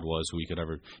my God was, who he could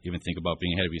ever even think about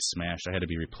being. I had to be smashed. I had to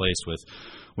be replaced with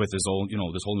this old,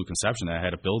 this whole new conception that I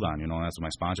had to build on. And that's when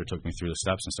my sponsor took me through the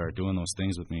steps and started doing those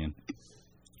things with me. And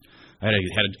I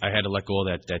had to let go of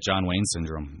that John Wayne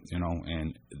syndrome,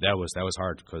 and that was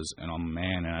hard because I'm a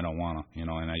man and I don't want to, and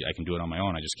I can do it on my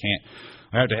own. I just can't.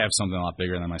 I have to have something a lot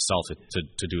bigger than myself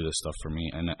to do this stuff for me,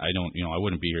 and I don't, I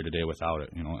wouldn't be here today without it,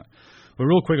 But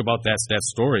real quick about that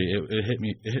story, it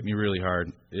hit me really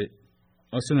hard. I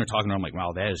was sitting there talking to her, I'm like,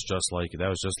 wow, that was just like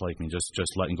me, just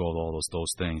letting go of all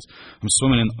those things. I'm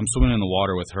swimming in the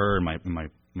water with her and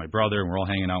my brother, and we're all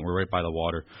hanging out. We're right by the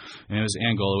water, and it was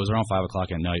Angola. It was around 5:00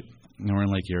 at night. And we're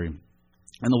in Lake Erie.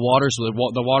 And the water's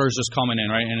just coming in,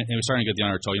 right? And it was starting to get the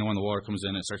undertow. When the water comes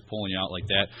in, it starts pulling you out like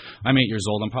that. I'm 8 years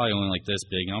old. I'm probably only like this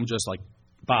big, and I'm just like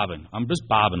bobbing. I'm just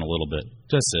bobbing a little bit.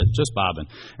 Just bobbing.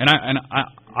 And I'm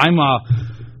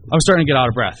starting to get out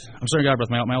of breath.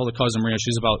 My older cousin Maria,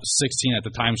 she's about 16 at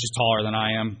the time. She's taller than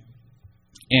I am,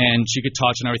 and she could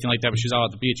touch and everything like that. But she's out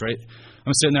at the beach, right?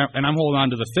 I'm sitting there, and I'm holding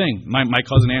on to the thing. My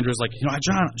cousin Andrew is like,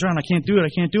 John, I can't do it.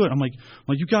 I'm like,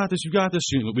 you got this.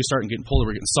 We start getting pulled.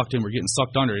 We're getting sucked in. We're getting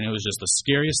sucked under. And it was just the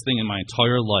scariest thing in my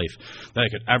entire life that I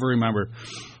could ever remember.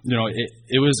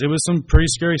 It was some pretty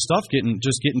scary stuff getting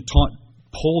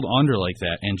pulled under like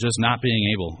that, and just not being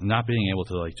able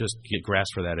to like just get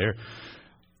grasp for that air.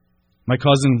 My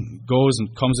cousin goes and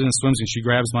comes in and swims, and she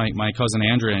grabs my cousin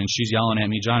Andrea, and she's yelling at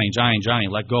me, Johnny,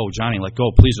 let go, Johnny, let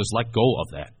go, please just let go of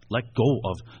that. Let go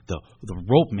of the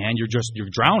rope, man. You're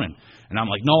drowning. And I'm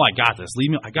like, no, I got this.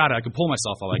 Leave me. I got it. I can pull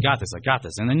myself up. I got this.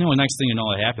 And then the next thing you know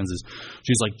what happens is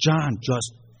she's like, John,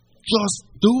 just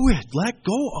do it. Let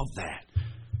go of that.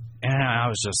 And I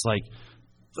was just like,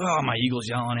 oh, my ego's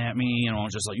yelling at me,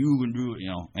 just like, you can do it,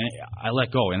 And I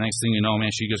let go. And next thing you know, man,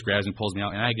 she just grabs me and pulls me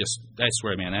out. And I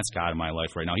swear, man, that's God in my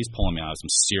life right now. He's pulling me out of some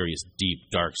serious, deep,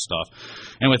 dark stuff.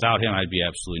 And without him, I'd be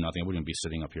absolutely nothing. I wouldn't be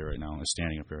sitting up here right now, or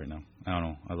standing up here right now. I don't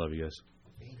know. I love you guys.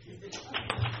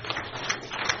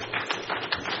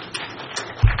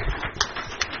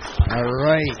 All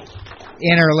right.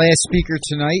 And our last speaker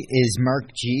tonight is Mark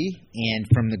G. and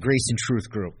from the Grace and Truth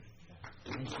Group.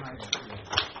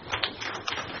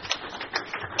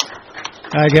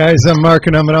 Hi guys, I'm Mark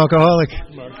and I'm an alcoholic.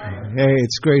 Hey,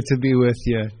 it's great to be with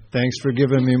you. Thanks for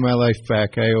giving me my life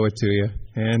back. I owe it to you.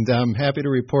 And I'm happy to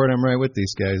report I'm right with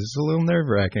these guys. It's a little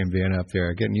nerve-wracking being up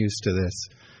there, getting used to this.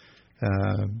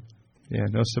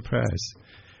 No surprise.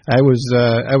 I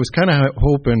was kind of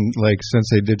hoping, like, since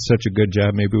they did such a good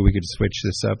job, maybe we could switch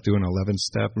this up, do an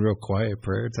 11-step, real quiet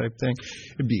prayer type thing.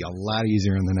 It'd be a lot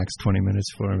easier in the next 20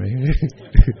 minutes for me.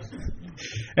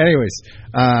 Anyways,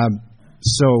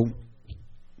 so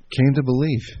came to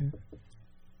believe.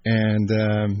 And,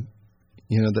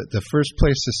 the first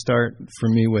place to start for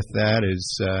me with that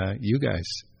is you guys.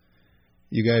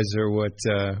 You guys are what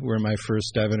were my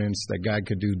first evidence that God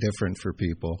could do different for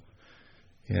people.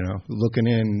 Looking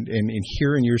in and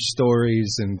hearing your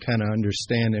stories and kind of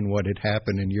understanding what had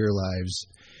happened in your lives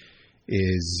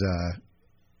is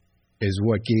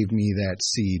what gave me that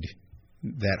seed,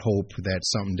 that hope that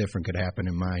something different could happen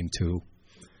in mine too.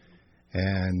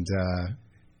 And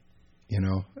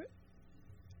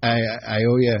I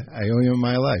owe you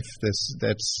my life.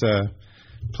 That's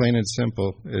plain and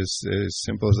simple, as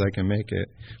simple as I can make it.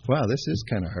 Wow, this is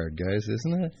kind of hard, guys,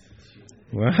 isn't it?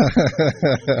 Wow.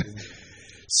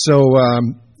 So,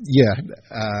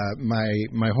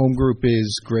 my home group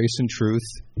is Grace and Truth,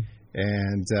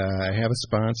 and I have a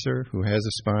sponsor who has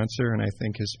a sponsor, and I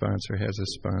think his sponsor has a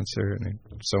sponsor, and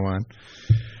so on.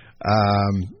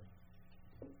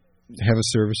 Have a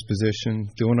service position,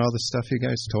 doing all the stuff you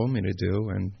guys told me to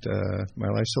do, and my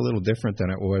life's a little different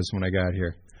than it was when I got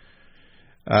here.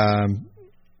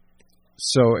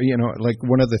 So, like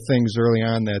one of the things early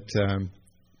on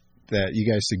that you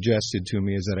guys suggested to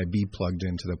me is that I be plugged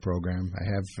into the program. I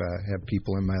have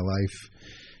people in my life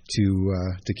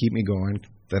to keep me going,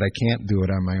 that I can't do it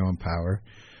on my own power.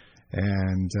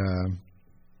 And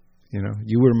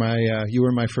you were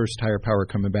my first higher power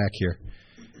coming back here.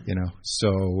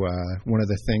 So one of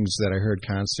the things that I heard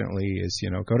constantly is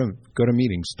go to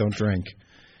meetings, don't drink,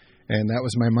 and that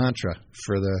was my mantra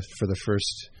for the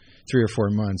first 3 or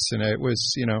 4 months. And it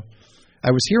was I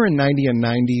was hearing 90 and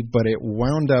 90, but it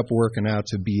wound up working out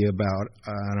to be about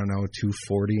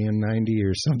 240 and 90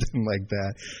 or something like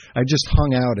that. I just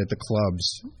hung out at the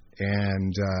clubs,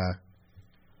 and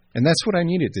that's what I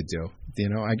needed to do.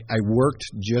 I worked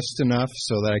just enough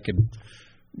so that I could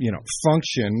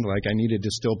function, like I needed to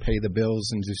still pay the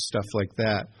bills and do stuff like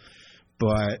that.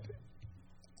 But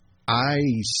I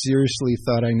seriously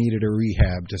thought I needed a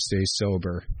rehab to stay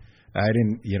sober. I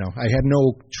didn't, I had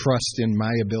no trust in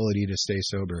my ability to stay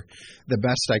sober. The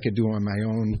best I could do on my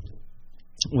own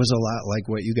was a lot like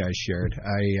what you guys shared.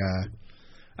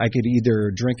 I could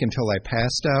either drink until I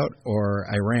passed out or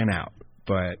I ran out.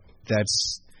 But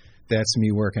that's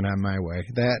me working on my way.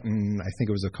 That, and I think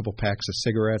it was a couple packs of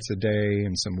cigarettes a day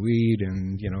and some weed,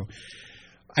 and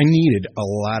I needed a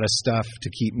lot of stuff to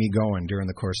keep me going during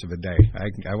the course of a day.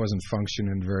 I wasn't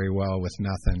functioning very well with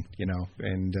nothing,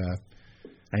 and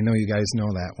I know you guys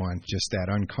know that one, just that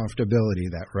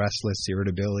uncomfortability, that restless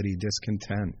irritability,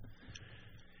 discontent.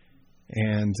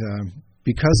 And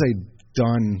because I'd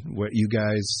done what you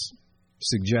guys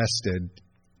suggested,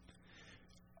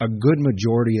 a good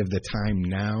majority of the time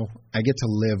now, I get to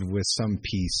live with some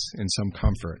peace and some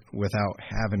comfort without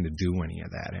having to do any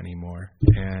of that anymore.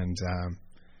 And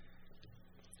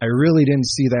I really didn't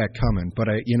see that coming. But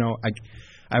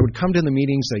I would come to the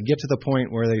meetings, I'd get to the point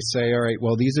where they say, all right,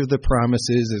 well, these are the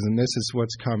promises, and this is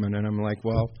what's coming. And I'm like,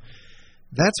 well,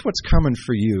 that's what's coming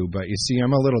for you. But you see,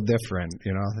 I'm a little different.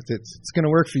 It's going to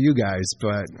work for you guys,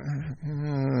 but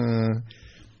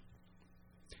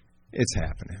it's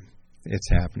happening. It's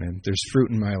happening. There's fruit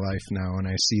in my life now, and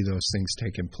I see those things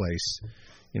taking place.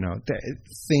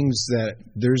 Things that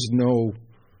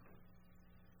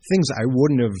things I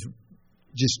wouldn't have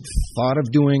just thought of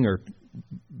doing or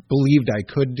believed I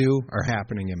could do are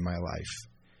happening in my life.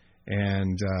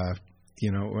 And,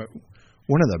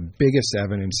 one of the biggest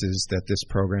evidences that this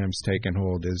program's taken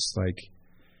hold is, like,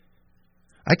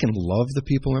 I can love the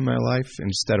people in my life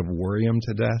instead of worry them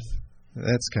to death.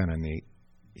 That's kind of neat.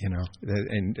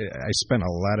 And I spent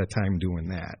a lot of time doing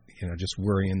that, just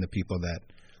worrying the people that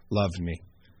loved me.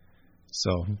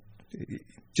 So,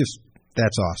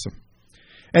 that's awesome.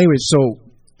 Anyway, so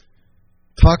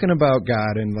talking about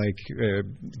God and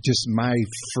just my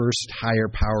first higher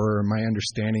power, my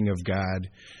understanding of God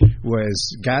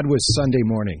was Sunday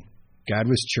morning. God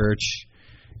was church.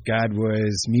 God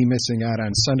was me missing out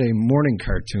on Sunday morning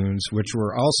cartoons, which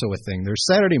were also a thing. There's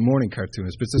Saturday morning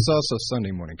cartoons, but there's also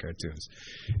Sunday morning cartoons.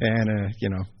 And,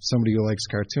 somebody who likes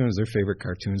cartoons, their favorite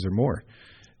cartoons are more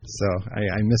So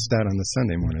I missed out on the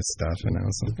Sunday morning stuff, and I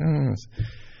was like, oh.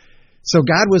 So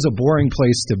God was a boring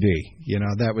place to be.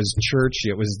 That was church.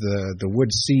 It was the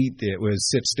wood seat. It was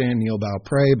sit, stand, kneel, bow,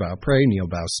 pray, kneel,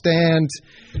 bow, stand.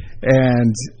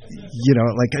 And,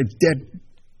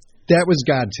 that was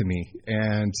God to me.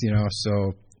 And,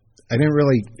 so I didn't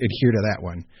really adhere to that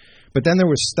one. But then there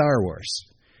was Star Wars,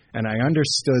 and I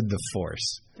understood the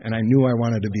Force, and I knew I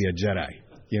wanted to be a Jedi,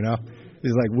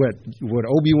 It's like what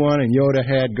Obi-Wan and Yoda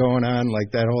had going on,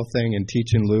 like that whole thing, and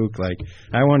teaching Luke. Like,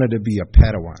 I wanted to be a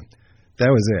Padawan. That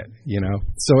was it,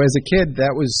 So as a kid,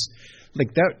 that was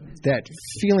like that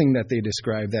feeling that they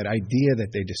described, that idea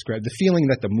that they described, the feeling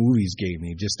that the movies gave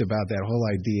me, just about that whole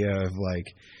idea of like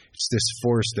it's this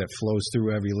force that flows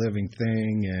through every living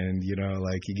thing, and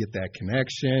like you get that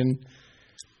connection.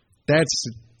 That's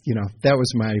that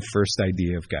was my first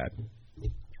idea of God.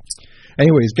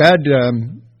 Anyways, God.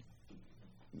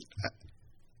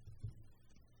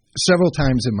 Several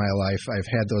times in my life, I've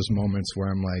had those moments where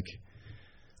I'm like,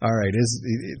 all right,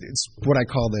 it's what I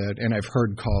call and I've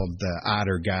heard called the odd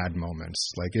or God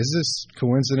moments. Like, is this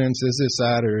coincidence? Is this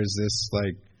odd, or is this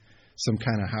like some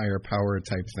kind of higher power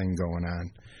type thing going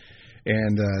on?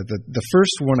 And the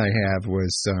first one I have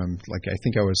was I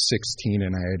think I was 16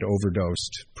 and I had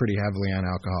overdosed pretty heavily on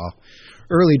alcohol.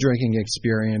 Early drinking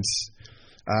experience.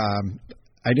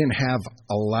 I didn't have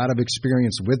a lot of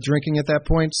experience with drinking at that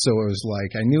point, so it was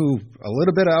like I knew a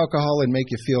little bit of alcohol would make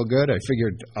you feel good. I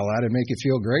figured a lot would make you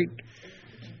feel great.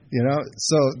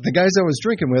 So the guys I was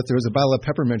drinking with, there was a bottle of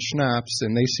peppermint schnapps,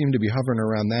 and they seemed to be hovering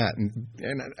around that. And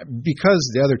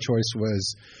because the other choice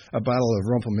was a bottle of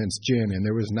Rumpelmann's gin, and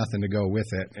there was nothing to go with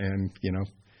it, and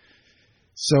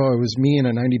so it was me and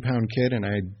a 90-pound kid, and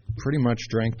I pretty much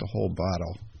drank the whole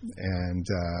bottle. And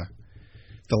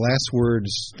the last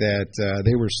words that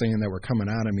they were saying that were coming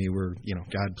out of me were,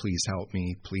 God, please help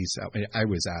me, please help me. I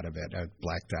was out of it. I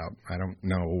blacked out. I don't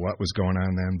know what was going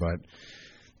on then, but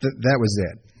that was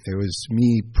it. It was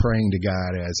me praying to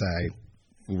God as I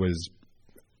was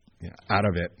out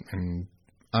of it and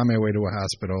on my way to a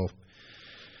hospital.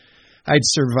 I'd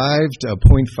survived a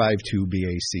 .52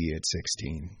 BAC at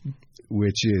 16,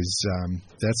 which is,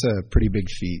 that's a pretty big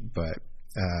feat, but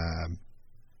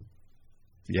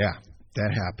yeah.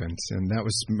 That happened, and that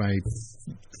was my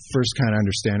first kind of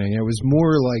understanding. It was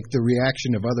more like the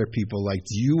reaction of other people, like,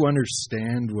 do you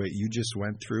understand what you just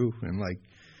went through? And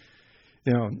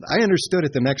I understood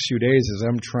it the next few days as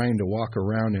I'm trying to walk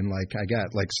around, and I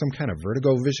got some kind of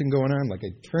vertigo vision going on. Like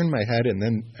I turned my head, and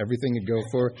then everything would go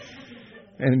forward.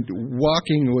 And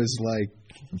walking was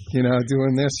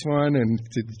doing this one, and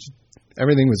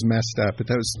everything was messed up. But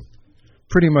that was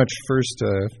pretty much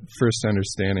first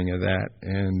understanding of that.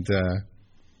 And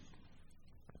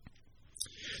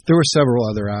there were several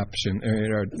other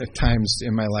times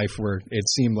in my life where it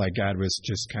seemed like God was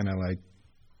just kind of like,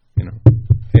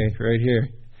 hey, right here,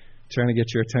 trying to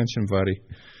get your attention, buddy.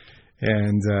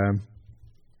 And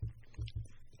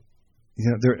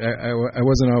I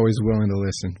wasn't always willing to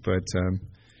listen, but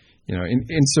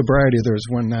in sobriety, there was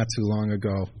one not too long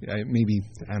ago, maybe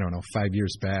 5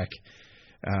 years back.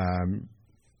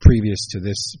 Previous to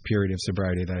this period of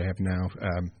sobriety that I have now,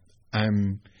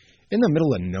 I'm in the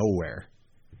middle of nowhere.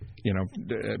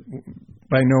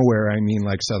 By nowhere, I mean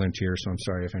like Southern Tier, so I'm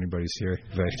sorry if anybody's here.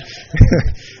 But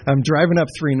I'm driving up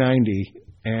 390,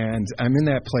 and I'm in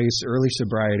that place, early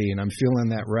sobriety, and I'm feeling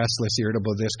that restless,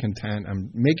 irritable discontent.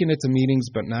 I'm making it to meetings,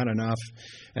 but not enough,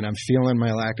 and I'm feeling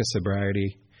my lack of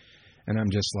sobriety. And I'm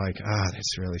just like,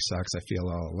 this really sucks. I feel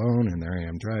all alone, and there I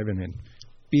am driving, and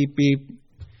beep, beep.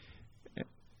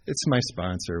 It's my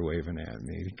sponsor waving at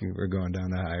me. We're going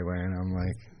down the highway, and I'm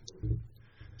like,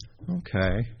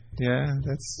 okay, yeah,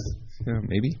 that's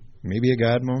maybe a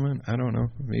God moment. I don't know.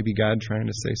 Maybe God trying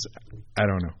to say something. I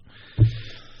don't know.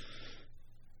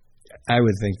 I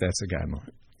would think that's a God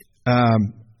moment.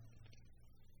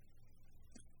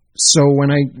 So when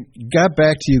I got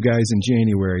back to you guys in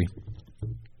January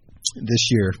this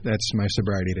year, that's my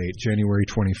sobriety date, January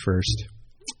 21st,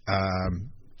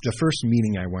 the first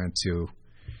meeting I went to,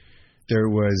 there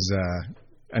was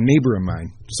a neighbor of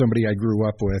mine, somebody I grew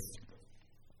up with.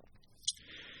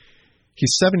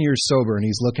 He's 7 years sober, and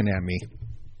he's looking at me.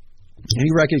 And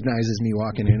he recognizes me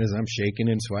walking in as I'm shaking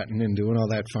and sweating and doing all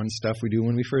that fun stuff we do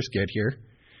when we first get here.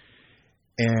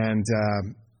 And,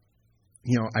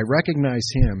 I recognize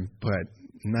him, but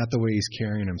not the way he's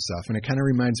carrying himself. And it kind of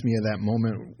reminds me of that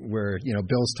moment where,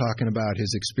 Bill's talking about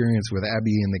his experience with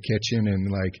Abby in the kitchen, and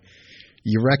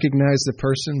you recognize the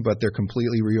person, but they're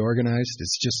completely reorganized.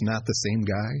 It's just not the same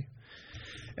guy.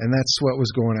 And that's what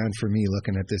was going on for me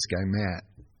looking at this guy, Matt.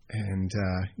 And,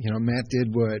 Matt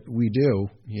did what we do.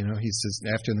 He says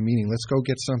after the meeting, let's go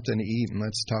get something to eat and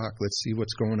let's talk. Let's see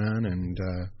what's going on. And,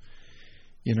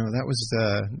 that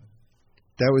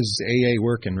was AA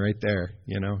working right there.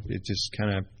 It just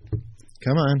kind of,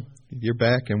 come on, you're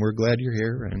back and we're glad you're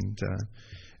here. And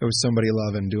it was somebody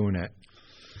loving doing it.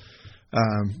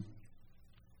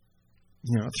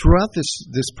 Throughout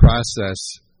this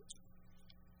process,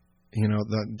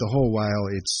 the whole while,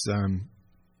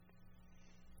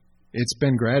 it's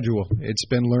been gradual. It's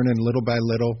been learning little by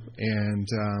little, and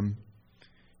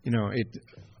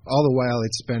all the while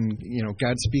it's been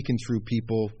God speaking through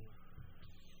people.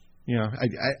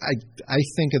 I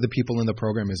think of the people in the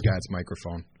program as God's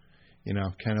microphone.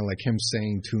 Kind of like Him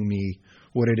saying to me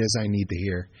what it is I need to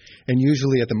hear, and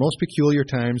usually at the most peculiar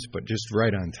times, but just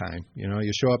right on time.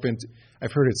 You show up into.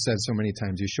 I've heard it said so many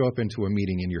times. You show up into a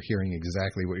meeting and you're hearing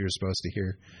exactly what you're supposed to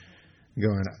hear.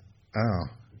 Going,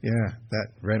 oh. Yeah, that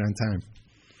right on time.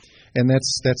 And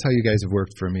that's how you guys have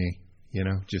worked for me,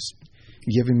 just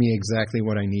giving me exactly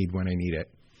what I need when I need it.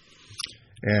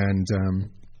 And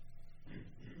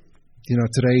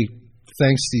today,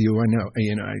 thanks to you, I know,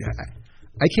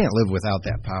 I can't live without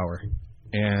that power.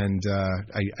 And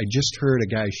I just heard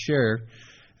a guy share,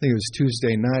 I think it was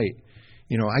Tuesday night,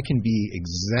 I can be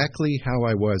exactly how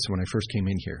I was when I first came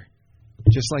in here.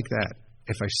 Just like that.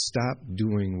 If I stop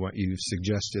doing what you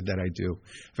suggested that I do,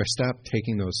 if I stop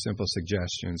taking those simple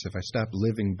suggestions, if I stop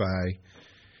living by,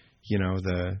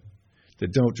 the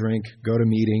don't drink, go to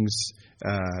meetings,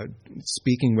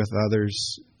 speaking with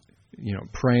others,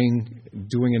 praying,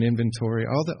 doing an inventory,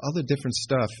 all the different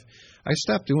stuff, I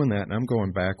stopped doing that and I'm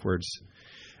going backwards.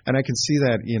 And I can see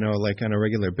that, like on a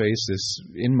regular basis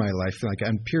in my life, like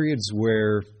on periods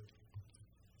where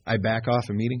I back off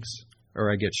of meetings, or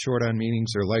I get short on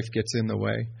meetings, or life gets in the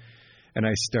way, and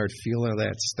I start feeling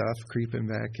that stuff creeping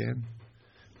back in.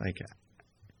 Like,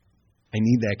 I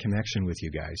need that connection with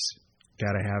you guys.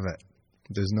 Got to have it.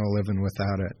 There's no living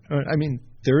without it. I mean,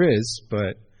 there is,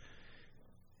 but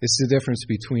it's the difference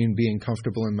between being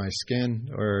comfortable in my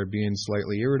skin or being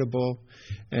slightly irritable,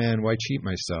 and why cheat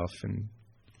myself. And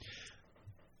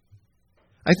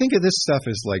I think of this stuff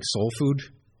as like soul food.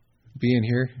 Being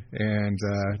here, and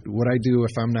what I do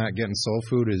if I'm not getting soul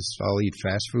food is I'll eat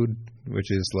fast food, which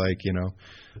is like,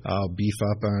 I'll beef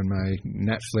up on my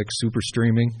Netflix super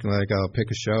streaming. Like I'll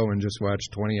pick a show and just watch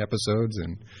 20 episodes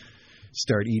and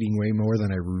start eating way more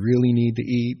than I really need to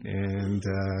eat, and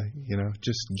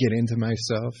just get into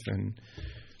myself. And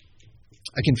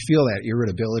I can feel that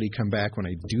irritability come back when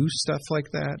I do stuff like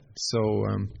that. So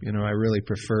I really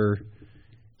prefer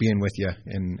being with you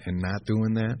and not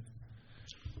doing that.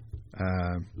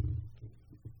 I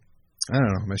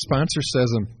don't know. My sponsor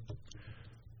says I'm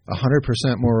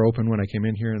 100% more open when I came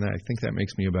in here, and I think that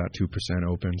makes me about 2%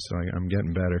 open. So I'm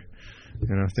getting better.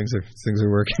 Things are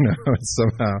working out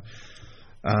somehow.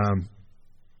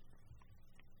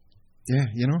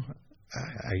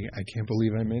 I can't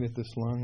believe I made it this long.